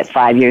started at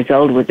 5 years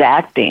old, was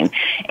acting.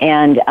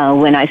 And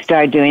when I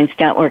started doing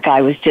stunt work,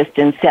 I was just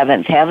in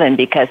seventh heaven,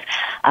 because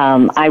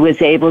I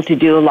was able to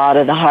do a lot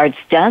of the hard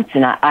stunts,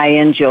 and I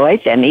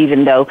enjoyed them,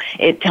 even though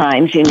at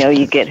times,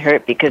 you get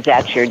hurt because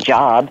that's your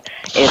job.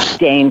 It's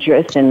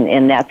dangerous,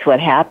 and that's what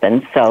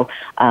happens. So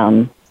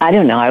I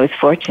don't know. I was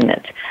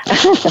fortunate.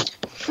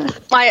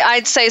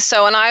 I'd say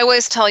so, and I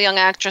always tell young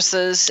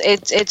actresses,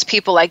 it's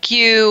people like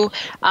you,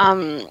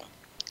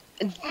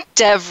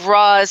 Dev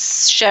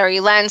Ross, Sherry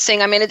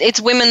Lansing. I mean, it's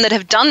women that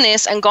have done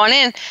this and gone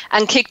in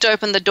and kicked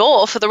open the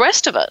door for the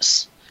rest of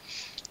us.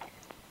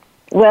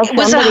 Well,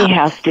 somebody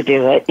has to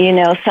do it. You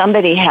know,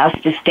 somebody has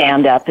to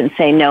stand up and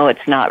say, no,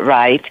 it's not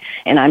right,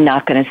 and I'm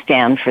not going to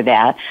stand for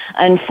that.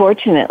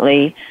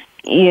 Unfortunately,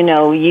 you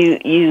know,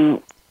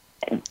 you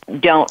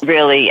don't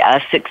really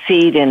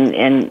succeed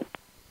in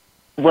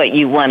what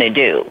you want to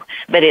do.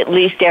 But at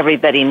least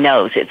everybody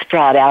knows. It's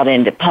brought out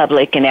into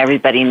public and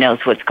everybody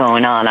knows what's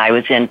going on. I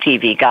was in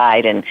TV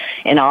Guide and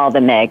in all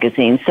the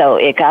magazines, so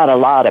it got a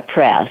lot of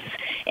press.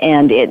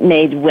 And it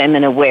made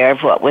women aware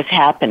of what was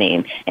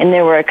happening. And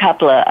there were a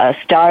couple of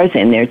stars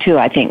in there, too.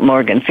 I think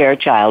Morgan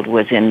Fairchild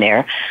was in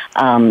there.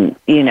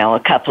 You know, a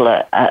couple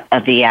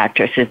of the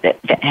actresses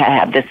that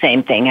have the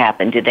same thing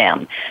happen to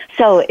them.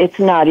 So it's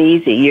not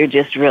easy. You're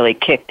just really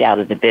kicked out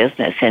of the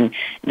business, and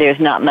there's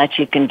not much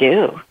you can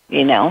do,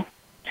 you know.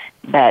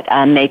 But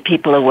make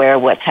people aware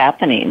of what's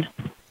happening.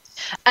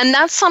 And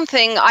that's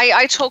something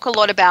I talk a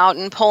lot about,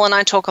 and Paul and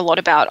I talk a lot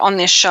about on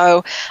this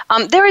show.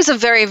 There is a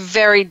very,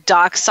 very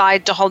dark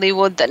side to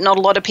Hollywood that not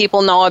a lot of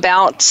people know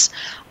about.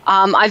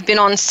 I've been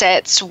on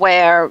sets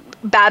where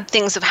bad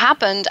things have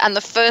happened, and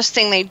the first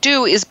thing they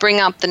do is bring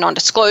up the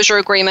non-disclosure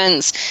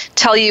agreements,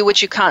 tell you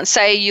what you can't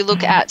say. You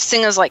look at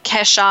singers like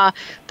Kesha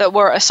that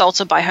were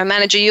assaulted by her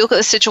manager. You look at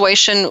the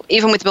situation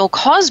even with Bill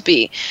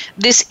Cosby.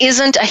 This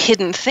isn't a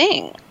hidden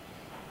thing.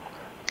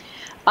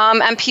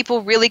 And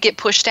people really get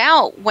pushed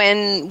out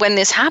when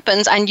this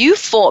happens, and you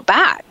fought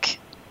back.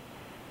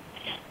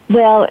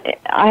 Well,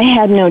 I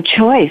had no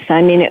choice.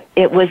 I mean,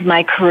 it was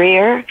my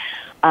career.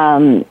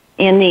 In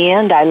the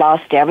end, I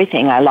lost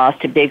everything. I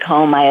lost a big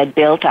home I had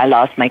built. I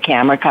lost my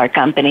camera car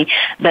company.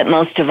 But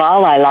most of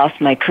all, I lost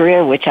my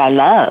career, which I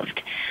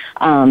loved.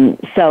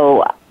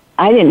 So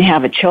I didn't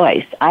have a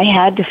choice. I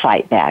had to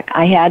fight back.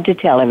 I had to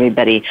tell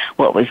everybody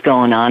what was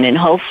going on, and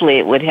hopefully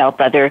it would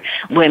help other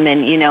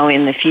women, you know,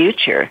 in the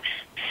future.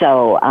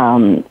 So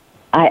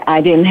I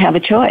didn't have a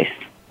choice.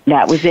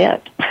 That was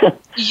it.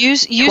 You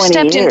 20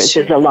 stepped years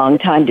into, is a long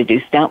time to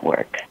do stunt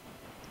work.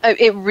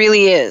 It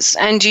really is.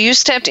 And you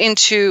stepped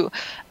into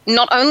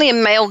not only a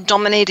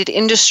male-dominated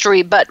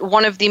industry, but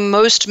one of the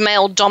most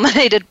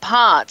male-dominated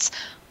parts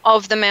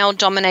of the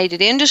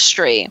male-dominated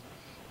industry.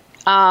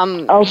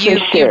 For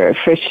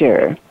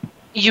sure.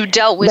 You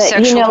dealt with but,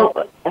 sexual... You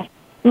know,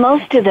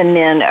 most of the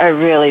men are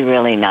really,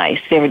 really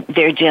nice.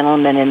 They're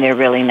gentlemen and they're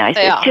really nice.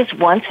 It's just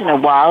once in a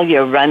while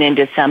you'll run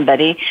into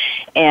somebody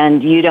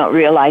and you don't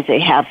realize they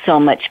have so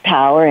much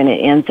power, and it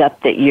ends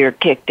up that you're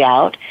kicked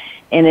out,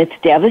 and it's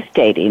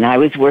devastating. I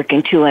was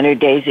working 200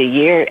 days a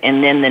year,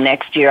 and then the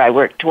next year I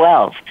worked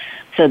 12.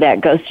 So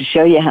that goes to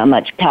show you how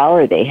much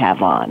power they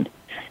have on.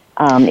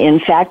 In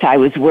fact, I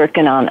was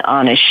working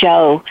on a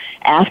show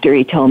after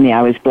he told me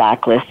I was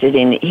blacklisted,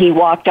 and he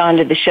walked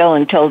onto the show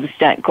and told the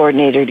stunt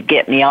coordinator to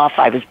get me off.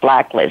 I was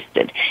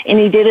blacklisted, and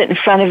he did it in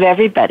front of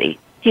everybody.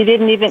 He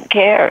didn't even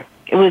care.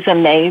 It was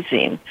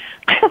amazing.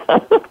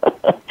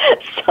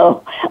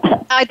 So,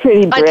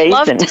 pretty brazen. I'd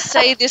love to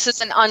say this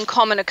is an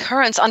uncommon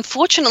occurrence.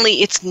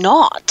 Unfortunately, it's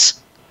not.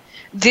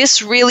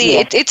 This really,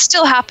 it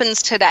still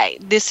happens today.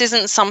 This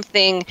isn't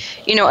something,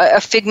 you know,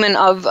 a figment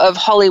of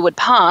Hollywood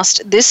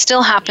past. This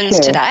still happens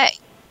today.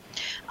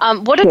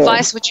 What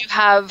advice would you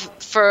have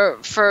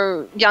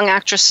for young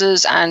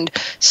actresses and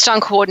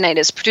stunt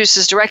coordinators,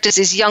 producers, directors,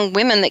 these young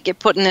women that get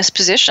put in this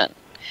position?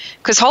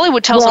 Because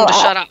Hollywood tells them to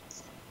shut up.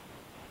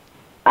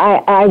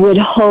 I would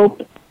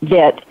hope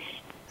that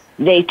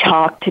they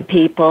talk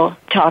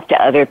to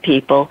other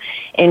people,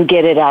 and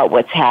get it out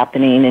what's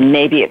happening, and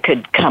maybe it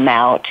could come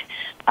out.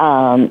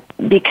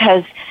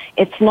 Because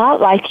it's not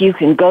like you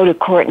can go to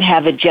court and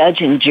have a judge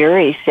and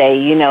jury say,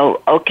 you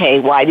know, okay,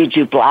 why did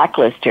you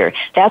blacklist her?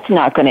 That's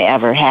not going to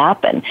ever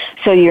happen.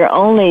 So your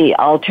only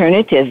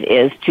alternative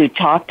is to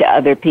talk to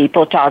other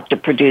people, talk to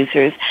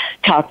producers,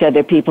 talk to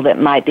other people that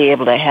might be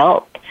able to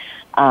help.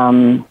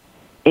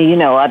 You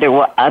know,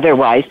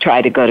 otherwise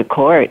try to go to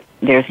court.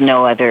 There's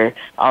no other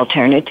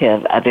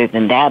alternative other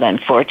than that,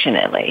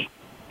 unfortunately,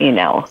 you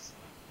know.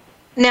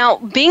 Now,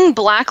 being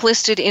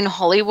blacklisted in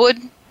Hollywood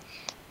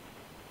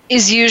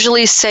is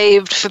usually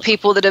saved for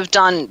people that have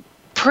done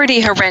pretty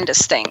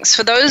horrendous things.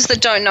 For those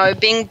that don't know,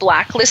 being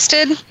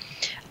blacklisted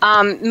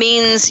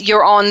means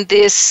you're on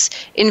this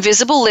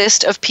invisible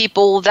list of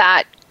people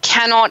that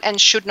cannot and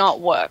should not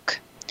work.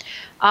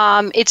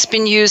 It's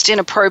been used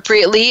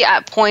inappropriately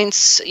at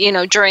points, you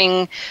know,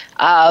 during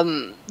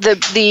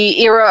the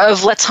era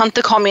of let's hunt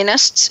the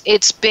communists.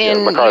 It's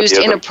been used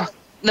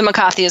the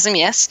McCarthyism,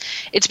 yes.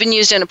 It's been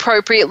used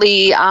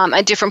inappropriately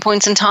at different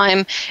points in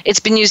time. It's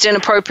been used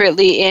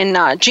inappropriately in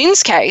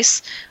Jean's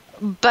case,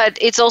 but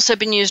it's also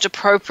been used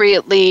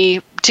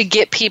appropriately to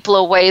get people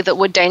away that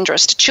were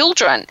dangerous to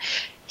children.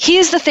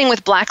 Here's the thing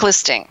with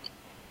blacklisting,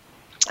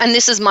 and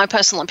this is my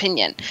personal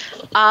opinion.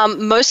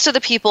 Most of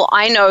the people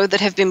I know that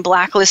have been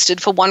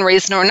blacklisted for one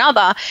reason or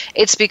another,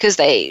 it's because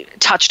they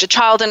touched a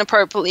child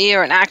inappropriately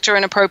or an actor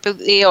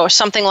inappropriately or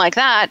something like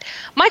that.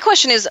 My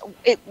question is,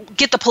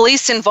 get the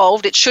police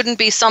involved. It shouldn't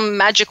be some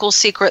magical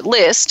secret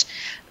list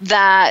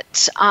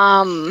that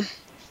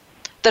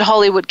that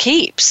Hollywood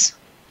keeps.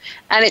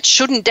 and it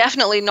shouldn't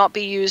definitely not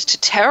be used to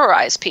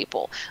terrorize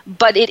people,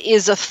 but it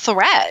is a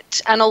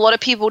threat, and a lot of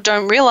people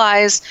don't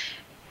realize,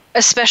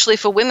 especially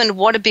for women,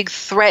 what a big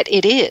threat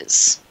it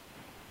is.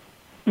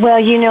 Well,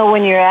 you know,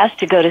 when you're asked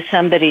to go to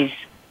somebody's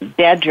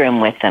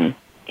bedroom with them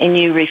and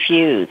you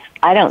refuse,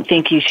 I don't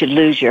think you should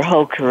lose your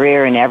whole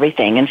career and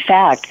everything. In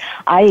fact,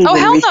 I even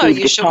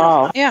received a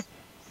call. Yeah.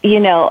 You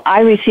know,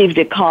 I received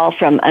a call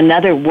from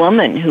another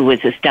woman who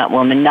was a stunt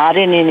woman, not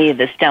in any of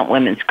the stunt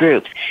women's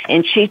groups,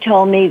 and she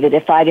told me that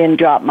if I didn't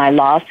drop my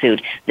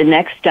lawsuit, the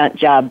next stunt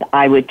job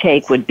I would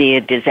take would be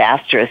a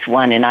disastrous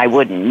one, and I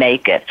wouldn't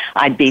make it.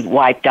 I'd be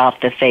wiped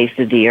off the face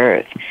of the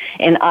earth.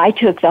 And I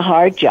took the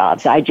hard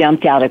jobs. I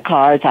jumped out of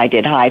cars. I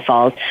did high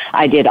falls.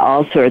 I did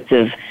all sorts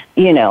of,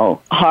 you know,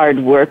 hard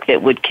work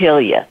that would kill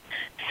you.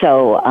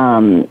 So,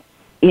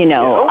 you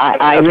know,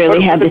 I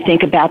really had to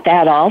think about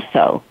that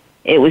also.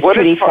 It was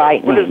pretty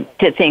frightening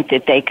to think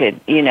that they could,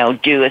 you know,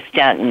 do a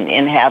stunt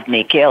and have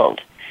me killed.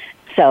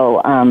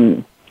 So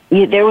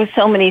there were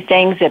so many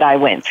things that I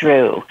went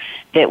through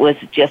that was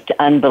just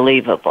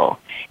unbelievable.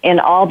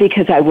 And all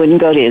because I wouldn't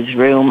go to his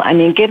room. I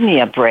mean, give me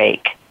a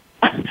break.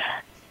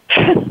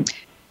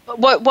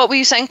 What were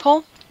you saying,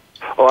 Paul?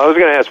 Oh, I was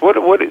going to ask,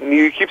 what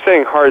you keep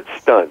saying hard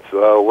stunts.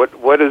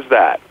 What is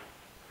that?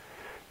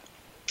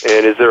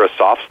 And is there a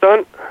soft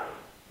stunt?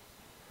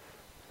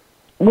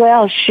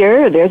 Well,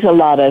 sure. There's a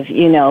lot of,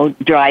 you know,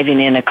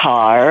 driving in a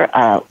car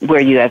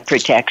where you have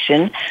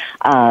protection.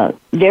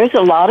 There's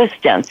a lot of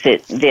stunts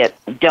that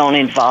don't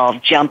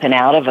involve jumping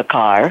out of a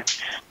car.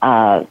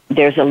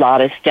 There's a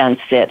lot of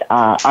stunts that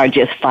are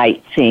just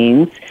fight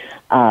scenes.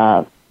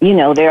 You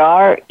know, there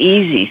are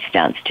easy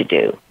stunts to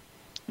do.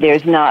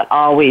 There's not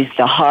always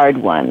the hard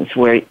ones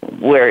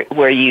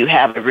where you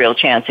have a real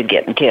chance of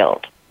getting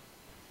killed.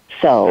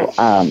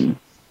 So,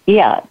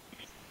 yeah,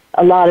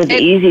 a lot of the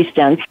easy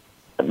stunts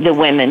the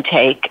women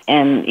take,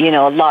 and, you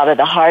know, a lot of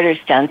the harder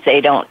stunts they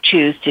don't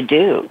choose to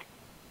do.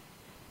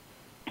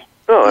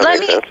 Oh, that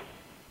makes sense.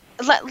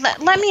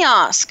 Let me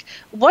ask,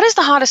 what is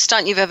the hardest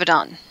stunt you've ever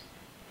done?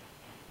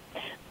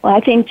 Well, I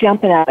think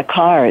jumping out of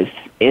cars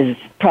is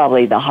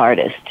probably the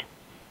hardest.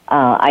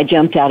 I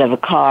jumped out of a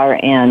car,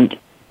 and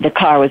the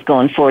car was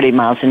going 40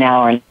 miles an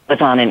hour and was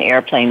on an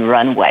airplane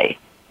runway.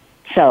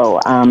 So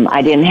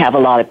I didn't have a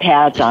lot of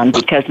pads on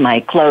because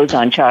my clothes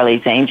on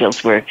Charlie's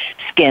Angels were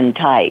skin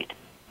tight.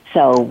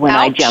 So when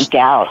I jumped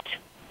out,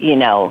 you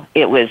know,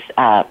 it was,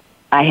 I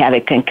had a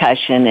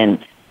concussion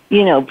and,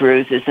 you know,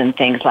 bruises and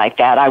things like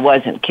that. I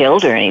wasn't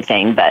killed or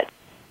anything, but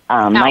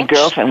my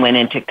girlfriend went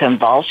into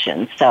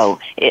convulsions. So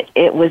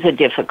it was a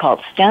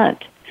difficult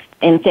stunt.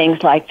 And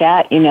things like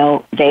that, you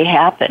know, they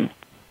happen.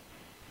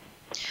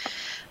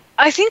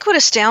 I think what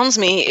astounds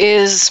me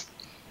is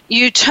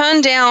you turn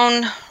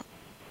down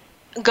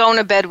going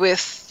to bed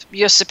with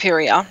your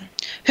superior,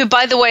 who,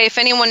 by the way, if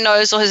anyone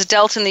knows or has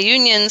dealt in the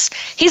unions,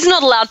 he's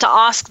not allowed to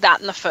ask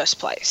that in the first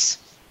place.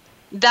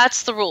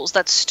 That's the rules.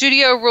 That's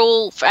studio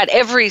rule at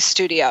every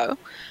studio.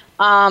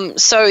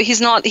 So he's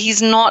not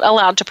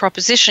allowed to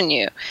proposition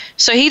you.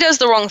 So he does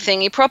the wrong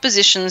thing. He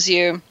propositions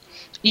you.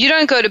 You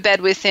don't go to bed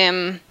with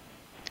him,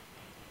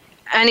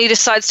 and he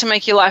decides to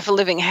make your life a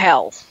living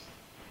hell.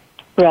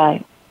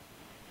 Right.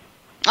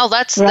 Oh,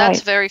 that's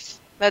very.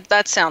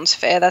 That sounds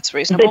fair. That's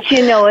reasonable. But,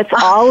 you know, it's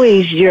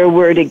always your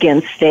word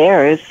against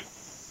theirs.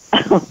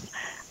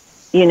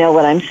 You know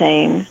what I'm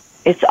saying?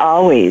 It's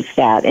always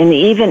that. And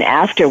even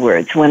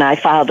afterwards, when I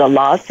filed a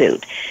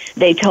lawsuit,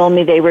 they told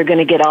me they were going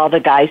to get all the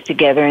guys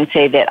together and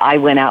say that I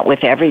went out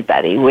with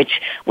everybody,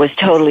 which was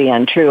totally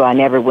untrue. I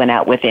never went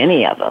out with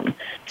any of them.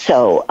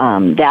 So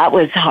that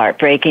was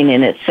heartbreaking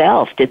in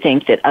itself, to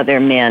think that other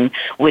men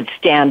would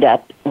stand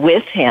up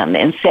with him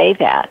and say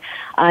that.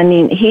 I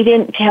mean, he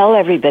didn't tell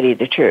everybody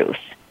the truth,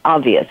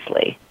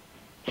 obviously.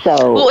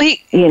 So, well,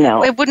 you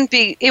know, it wouldn't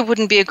be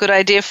a good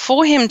idea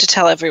for him to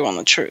tell everyone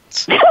the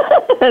truth.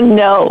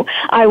 No,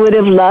 I would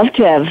have loved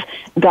to have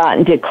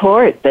gotten to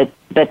court, but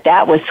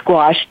that was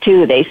squashed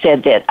too. They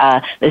said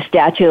that the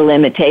statute of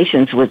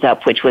limitations was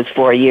up, which was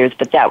 4 years,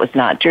 but that was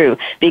not true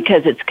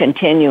because it's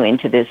continuing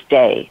to this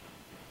day.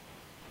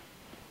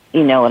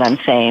 You know what I'm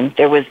saying?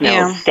 There was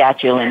no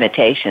statute of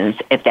limitations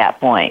at that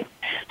point.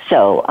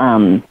 So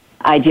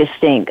I just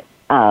think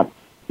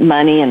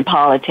money and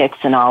politics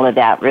and all of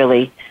that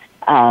really.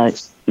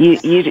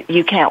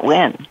 You can't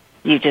win.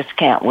 You just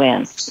can't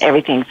win.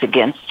 Everything's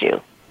against you.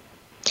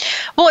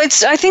 Well,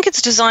 I think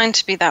it's designed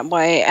to be that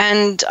way,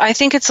 and I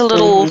think it's a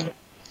little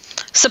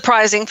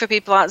surprising for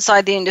people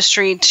outside the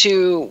industry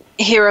to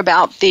hear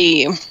about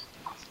the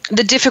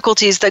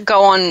difficulties that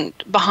go on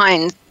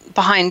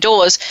behind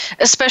doors,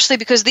 especially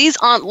because these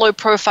aren't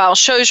low-profile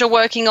shows you're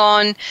working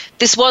on.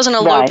 This wasn't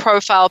a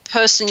low-profile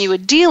person you were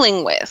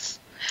dealing with.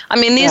 I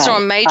mean, these are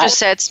on major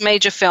sets,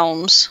 major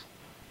films.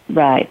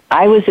 Right.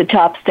 I was a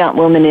top stunt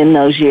woman in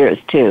those years,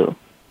 too.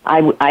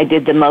 I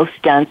did the most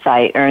stunts.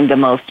 I earned the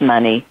most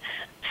money.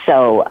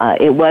 So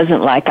it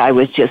wasn't like I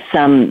was just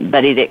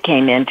somebody that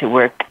came in to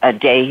work a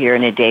day here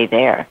and a day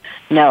there.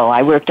 No,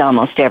 I worked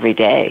almost every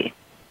day.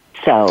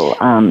 So,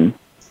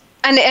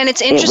 And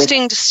it's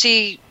interesting to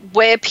see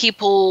where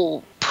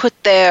people put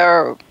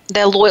their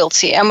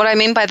loyalty. And what I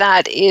mean by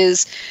that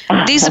is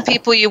these are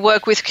people you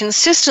work with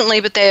consistently,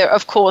 but they're,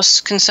 of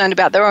course, concerned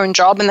about their own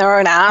job and their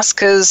own ass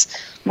because...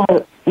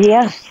 Well,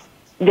 yeah.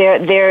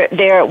 There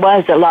it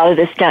was. A lot of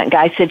the stunt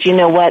guys said, you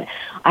know what,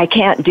 I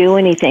can't do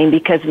anything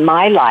because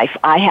my life,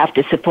 I have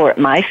to support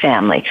my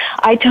family.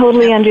 I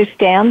totally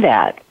understand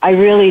that. I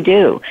really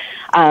do.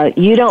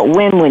 You don't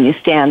win when you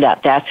stand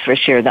up, that's for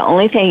sure. The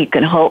only thing you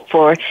can hope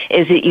for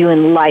is that you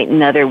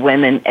enlighten other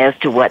women as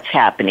to what's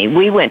happening.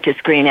 We went to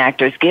Screen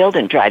Actors Guild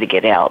and tried to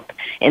get help,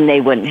 and they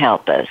wouldn't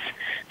help us.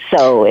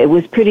 So it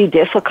was pretty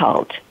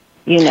difficult.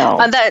 You know,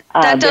 that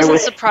doesn't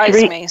surprise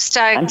me.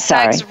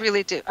 SAGs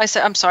really do. I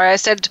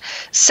said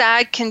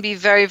SAG can be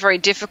very, very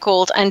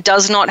difficult and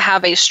does not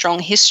have a strong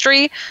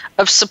history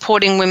of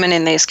supporting women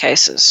in these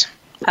cases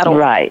at all.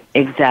 Right,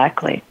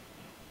 exactly,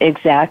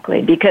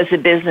 because the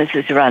business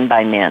is run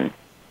by men.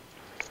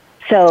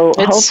 So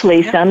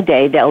hopefully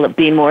someday there'll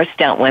be more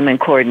stunt women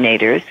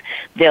coordinators.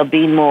 There'll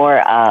be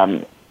more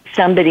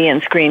somebody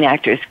in Screen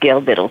Actors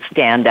Guild that'll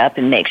stand up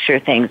and make sure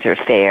things are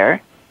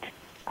fair.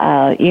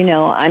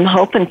 I'm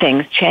hoping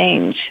things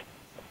change.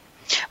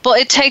 Well,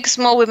 it takes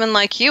more women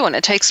like you, and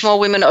it takes more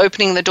women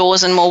opening the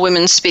doors and more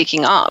women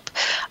speaking up.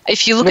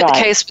 If you look at the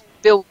case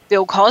with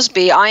Bill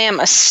Cosby, I am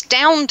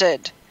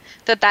astounded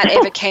that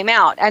ever came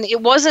out. And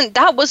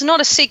that was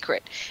not a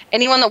secret.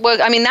 Anyone that worked,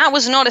 that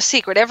was not a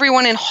secret.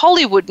 Everyone in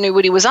Hollywood knew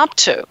what he was up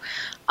to.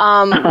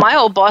 My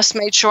old boss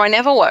made sure I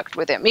never worked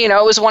with him. It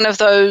was one of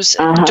those,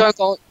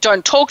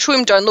 don't talk to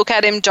him, don't look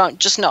at him, don't,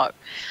 just know.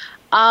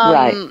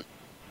 Right.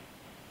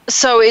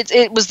 So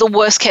it was the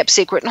worst kept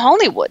secret in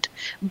Hollywood,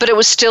 but it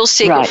was still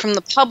secret from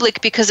the public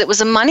because it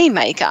was a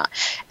moneymaker.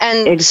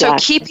 And so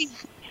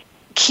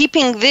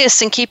keeping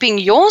this and keeping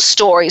your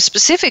story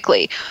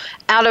specifically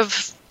out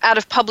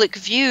of public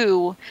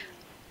view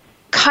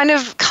kind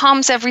of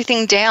calms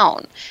everything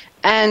down,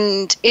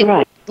 and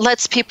it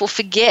lets people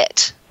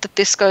forget that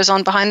this goes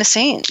on behind the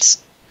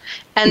scenes,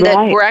 and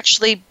that we're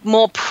actually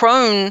more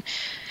prone.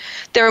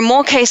 There are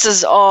more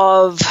cases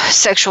of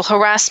sexual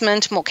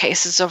harassment, more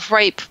cases of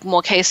rape,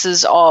 more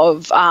cases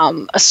of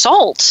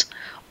assault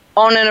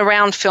on and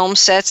around film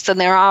sets than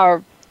there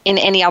are in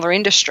any other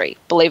industry,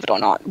 believe it or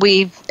not.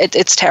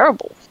 It's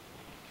terrible.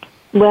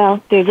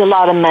 Well, there's a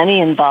lot of money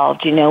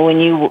involved. When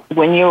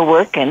you're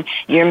working,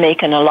 you're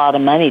making a lot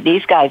of money.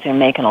 These guys are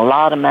making a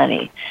lot of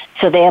money.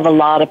 So they have a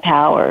lot of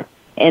power,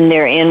 and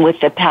they're in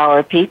with the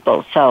power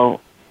people. So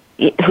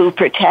who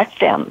protects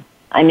them?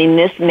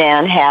 This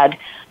man had...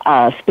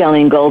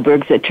 Spelling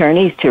Goldberg's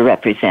attorneys to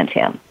represent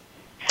him.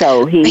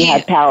 So he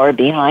had power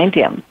behind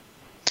him.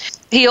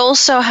 There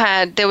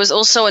was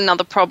also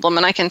another problem,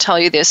 and I can tell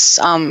you this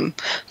from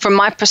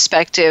my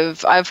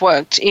perspective. I've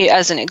worked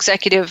as an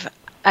executive,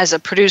 as a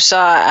producer,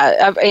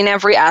 in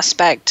every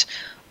aspect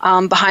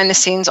behind the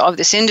scenes of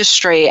this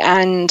industry,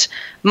 and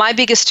my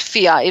biggest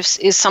fear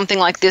is something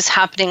like this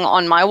happening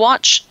on my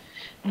watch.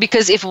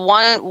 Because if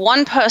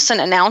one person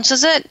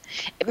announces it,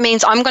 it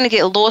means I'm going to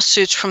get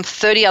lawsuits from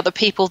 30 other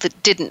people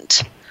that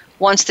didn't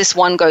once this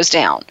one goes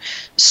down.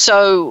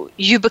 So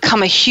you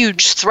become a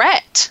huge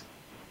threat.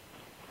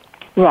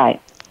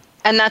 Right.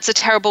 And that's a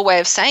terrible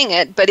way of saying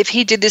it. But if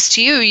he did this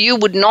to you, you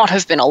would not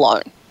have been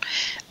alone.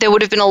 There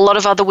would have been a lot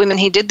of other women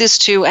he did this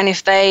to, and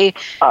if they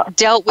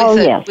dealt with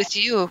it with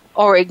you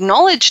or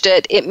acknowledged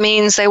it, it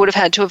means they would have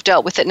had to have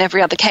dealt with it in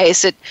every other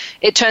case.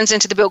 It turns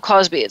into the Bill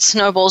Cosby. It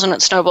snowballs and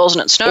it snowballs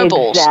and it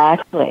snowballs.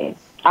 Exactly.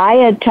 I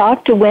had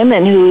talked to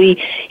women who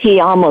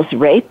he almost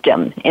raped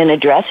them in a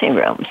dressing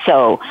room.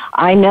 So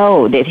I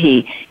know that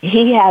he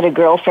had a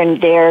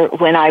girlfriend there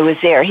when I was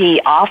there. He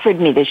offered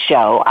me the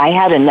show. I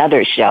had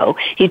another show.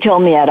 He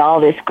told me I had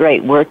all this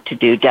great work to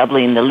do,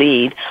 doubling the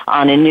lead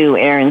on a new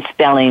Aaron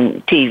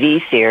Spelling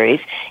TV series.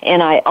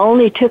 And I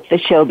only took the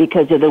show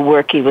because of the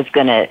work he was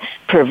going to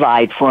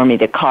provide for me,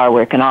 the car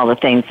work and all the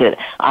things that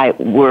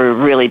were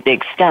really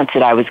big stunts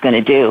that I was going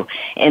to do.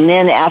 And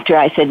then after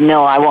I said,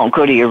 no, I won't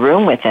go to your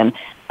room with him,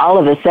 all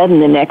of a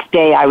sudden the next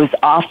day I was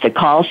off the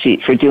call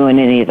sheet for doing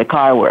any of the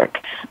car work.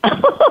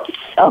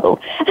 So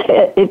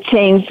it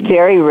changed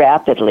very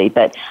rapidly,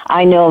 but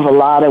I know of a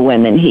lot of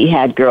women. He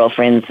had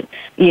girlfriends,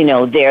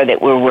 there that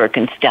were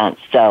working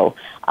stunts. So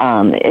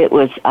it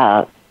was,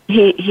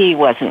 he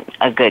wasn't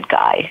a good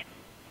guy.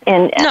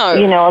 And,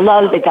 a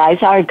lot of the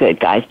guys are good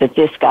guys, but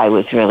this guy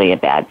was really a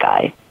bad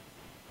guy.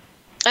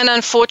 And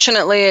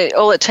unfortunately,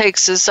 all it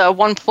takes is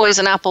one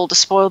poison apple to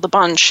spoil the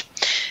bunch.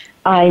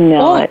 I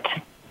know it.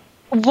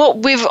 What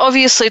we've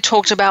obviously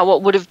talked about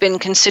what would have been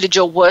considered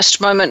your worst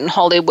moment in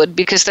Hollywood,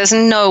 because there's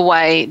no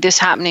way this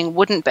happening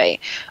wouldn't be.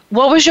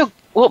 What was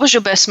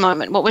your best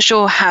moment? What was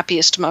your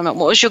happiest moment?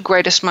 What was your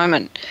greatest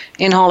moment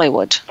in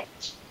Hollywood?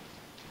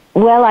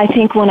 Well, I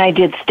think when I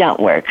did stunt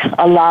work,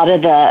 a lot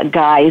of the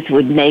guys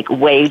would make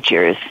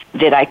wagers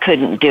that I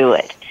couldn't do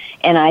it.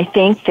 And I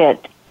think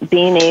that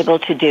being able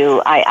to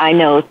do, I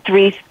know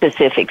 3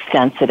 specific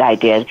stunts that I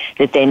did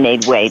that they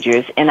made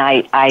wagers, and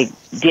I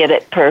did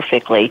it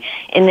perfectly.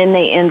 And then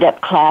they end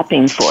up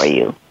clapping for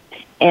you.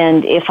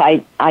 And if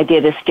I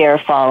did a stair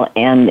fall,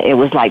 and it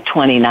was like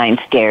 29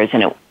 stairs,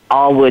 and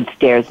all wood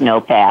stairs, no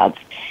pads.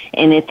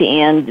 And at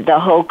the end, the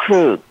whole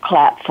crew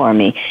clapped for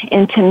me.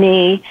 And to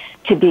me,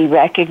 to be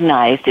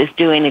recognized as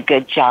doing a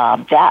good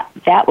job,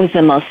 that was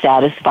the most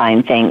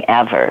satisfying thing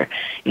ever,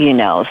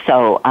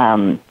 So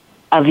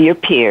of your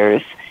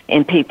peers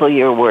and people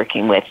you're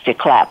working with, to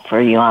clap for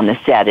you on the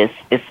set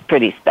is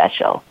pretty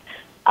special.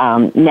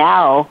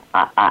 Now,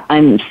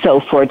 I'm so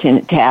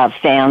fortunate to have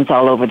fans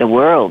all over the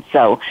world.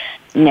 So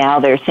now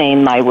they're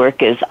saying my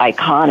work is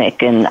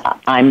iconic, and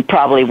I'm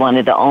probably one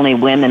of the only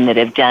women that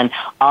have done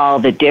all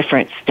the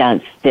different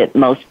stunts that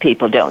most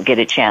people don't get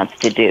a chance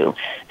to do.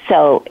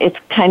 So it's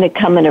kind of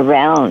coming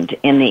around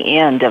in the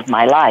end of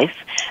my life.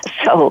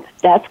 So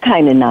that's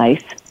kind of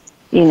nice.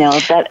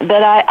 But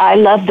I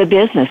love the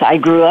business. I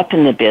grew up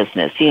in the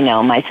business.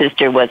 My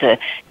sister was a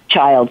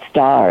child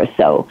star,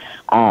 so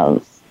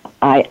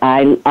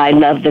I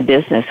love the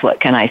business.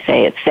 What can I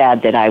say? It's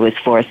sad that I was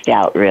forced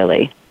out,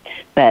 really.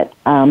 But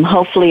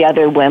hopefully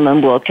other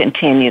women will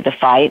continue the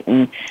fight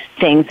and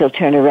things will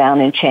turn around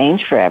and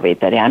change for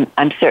everybody.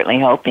 I'm certainly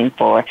hoping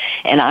for.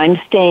 And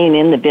I'm staying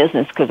in the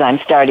business because I'm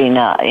starting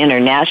an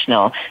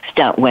International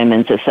Stunt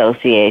Women's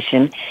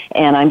Association,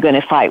 and I'm going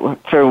to fight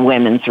for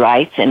women's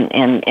rights and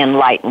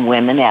enlighten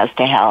women as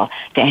to how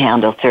to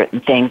handle certain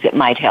things that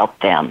might help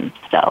them.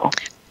 So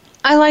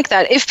I like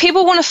that. If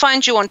people want to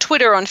find you on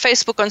Twitter, on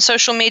Facebook, on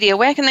social media,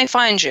 where can they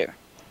find you?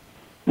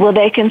 Well,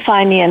 they can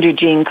find me under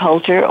Jean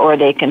Coulter, or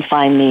they can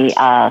find me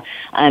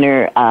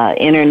under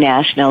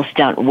International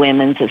Stunt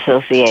Women's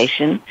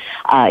Association.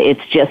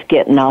 It's just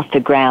getting off the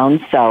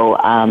ground, so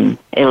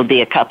it'll be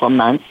a couple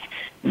months.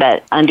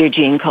 But under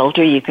Jean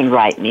Coulter, you can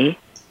write me.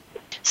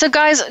 So,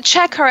 guys,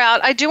 check her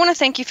out. I do want to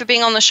thank you for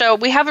being on the show.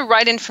 We have a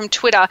write-in from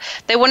Twitter.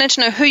 They wanted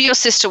to know who your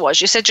sister was.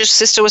 You said your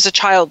sister was a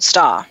child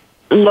star.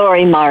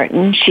 Lori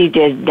Martin. She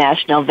did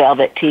National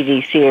Velvet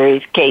TV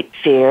series, Cape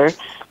Fear,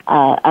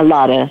 a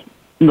lot of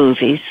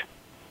movies.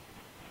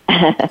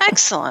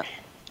 Excellent.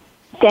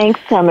 Thanks,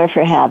 Summer,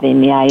 for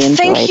having me. I enjoyed it.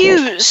 Thank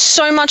you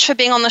so much for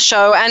being on the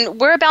show. And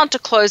we're about to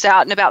close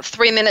out in about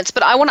 3 minutes,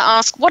 but I want to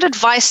ask, what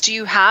advice do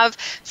you have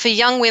for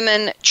young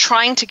women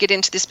trying to get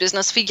into this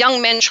business, for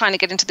young men trying to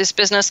get into this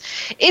business?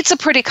 It's a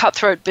pretty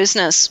cutthroat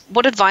business.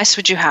 What advice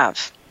would you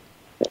have?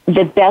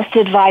 The best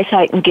advice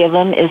I can give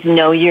them is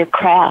know your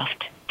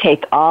craft.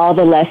 Take all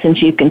the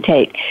lessons you can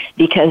take,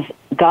 because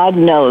God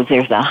knows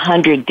there's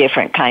 100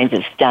 different kinds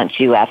of stunts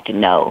you have to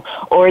know,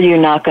 or you're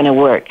not going to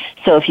work.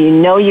 So if you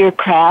know your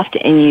craft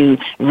and you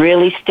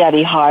really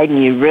study hard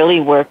and you really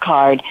work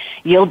hard,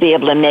 you'll be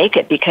able to make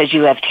it because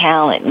you have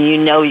talent and you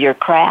know your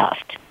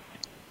craft.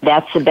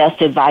 That's the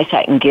best advice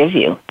I can give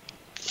you.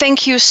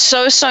 Thank you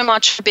so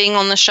much for being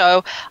on the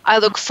show. I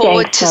look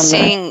forward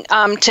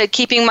to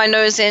keeping my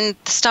nose in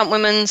the Stunt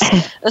Women's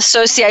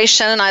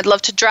Association, and I'd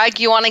love to drag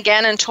you on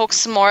again and talk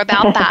some more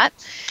about that.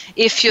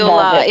 If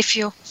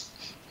you'll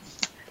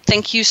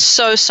thank you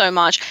so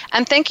much,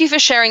 and thank you for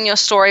sharing your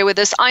story with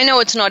us. I know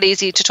it's not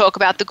easy to talk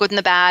about the good and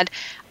the bad,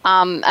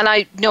 and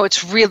I know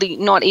it's really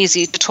not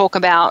easy to talk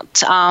about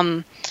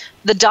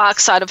the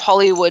dark side of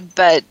Hollywood,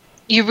 but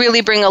you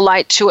really bring a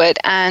light to it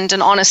and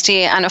an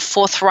honesty and a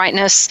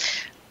forthrightness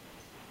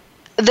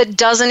that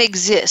doesn't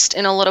exist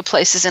in a lot of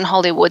places in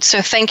Hollywood.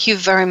 So thank you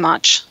very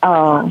much.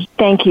 Oh,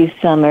 thank you,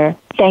 Summer.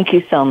 Thank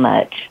you so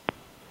much.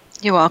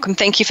 You're welcome.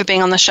 Thank you for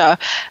being on the show.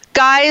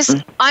 Guys,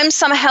 I'm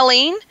Summer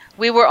Helene.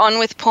 We were on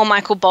with Paul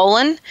Michael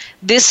Boland.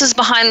 This is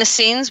Behind the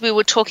Scenes. We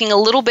were talking a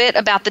little bit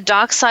about the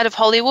dark side of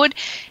Hollywood.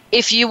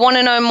 If you want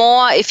to know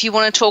more, if you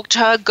want to talk to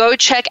her, go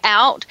check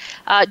out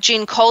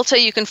Jean Coulter.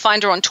 You can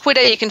find her on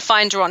Twitter. You can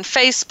find her on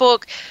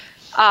Facebook.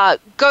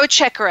 Go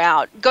check her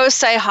out. Go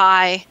say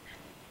hi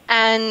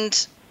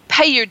and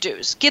pay your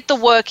dues. Get the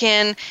work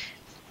in.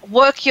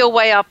 Work your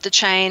way up the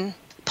chain.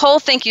 Paul,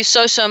 thank you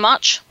so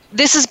much.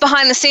 This is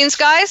Behind the Scenes,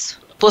 guys.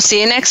 We'll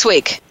see you next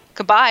week.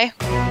 Goodbye.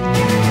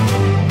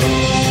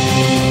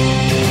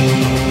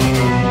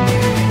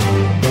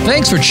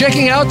 Thanks for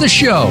checking out the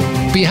show.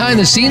 Behind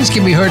the Scenes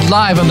can be heard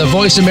live on the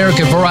Voice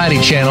America Variety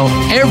Channel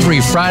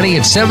every Friday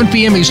at 7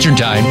 p.m. Eastern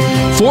Time,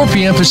 4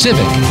 p.m.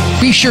 Pacific.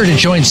 Be sure to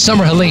join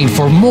Summer Helene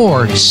for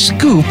more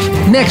Scoop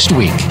next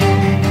week.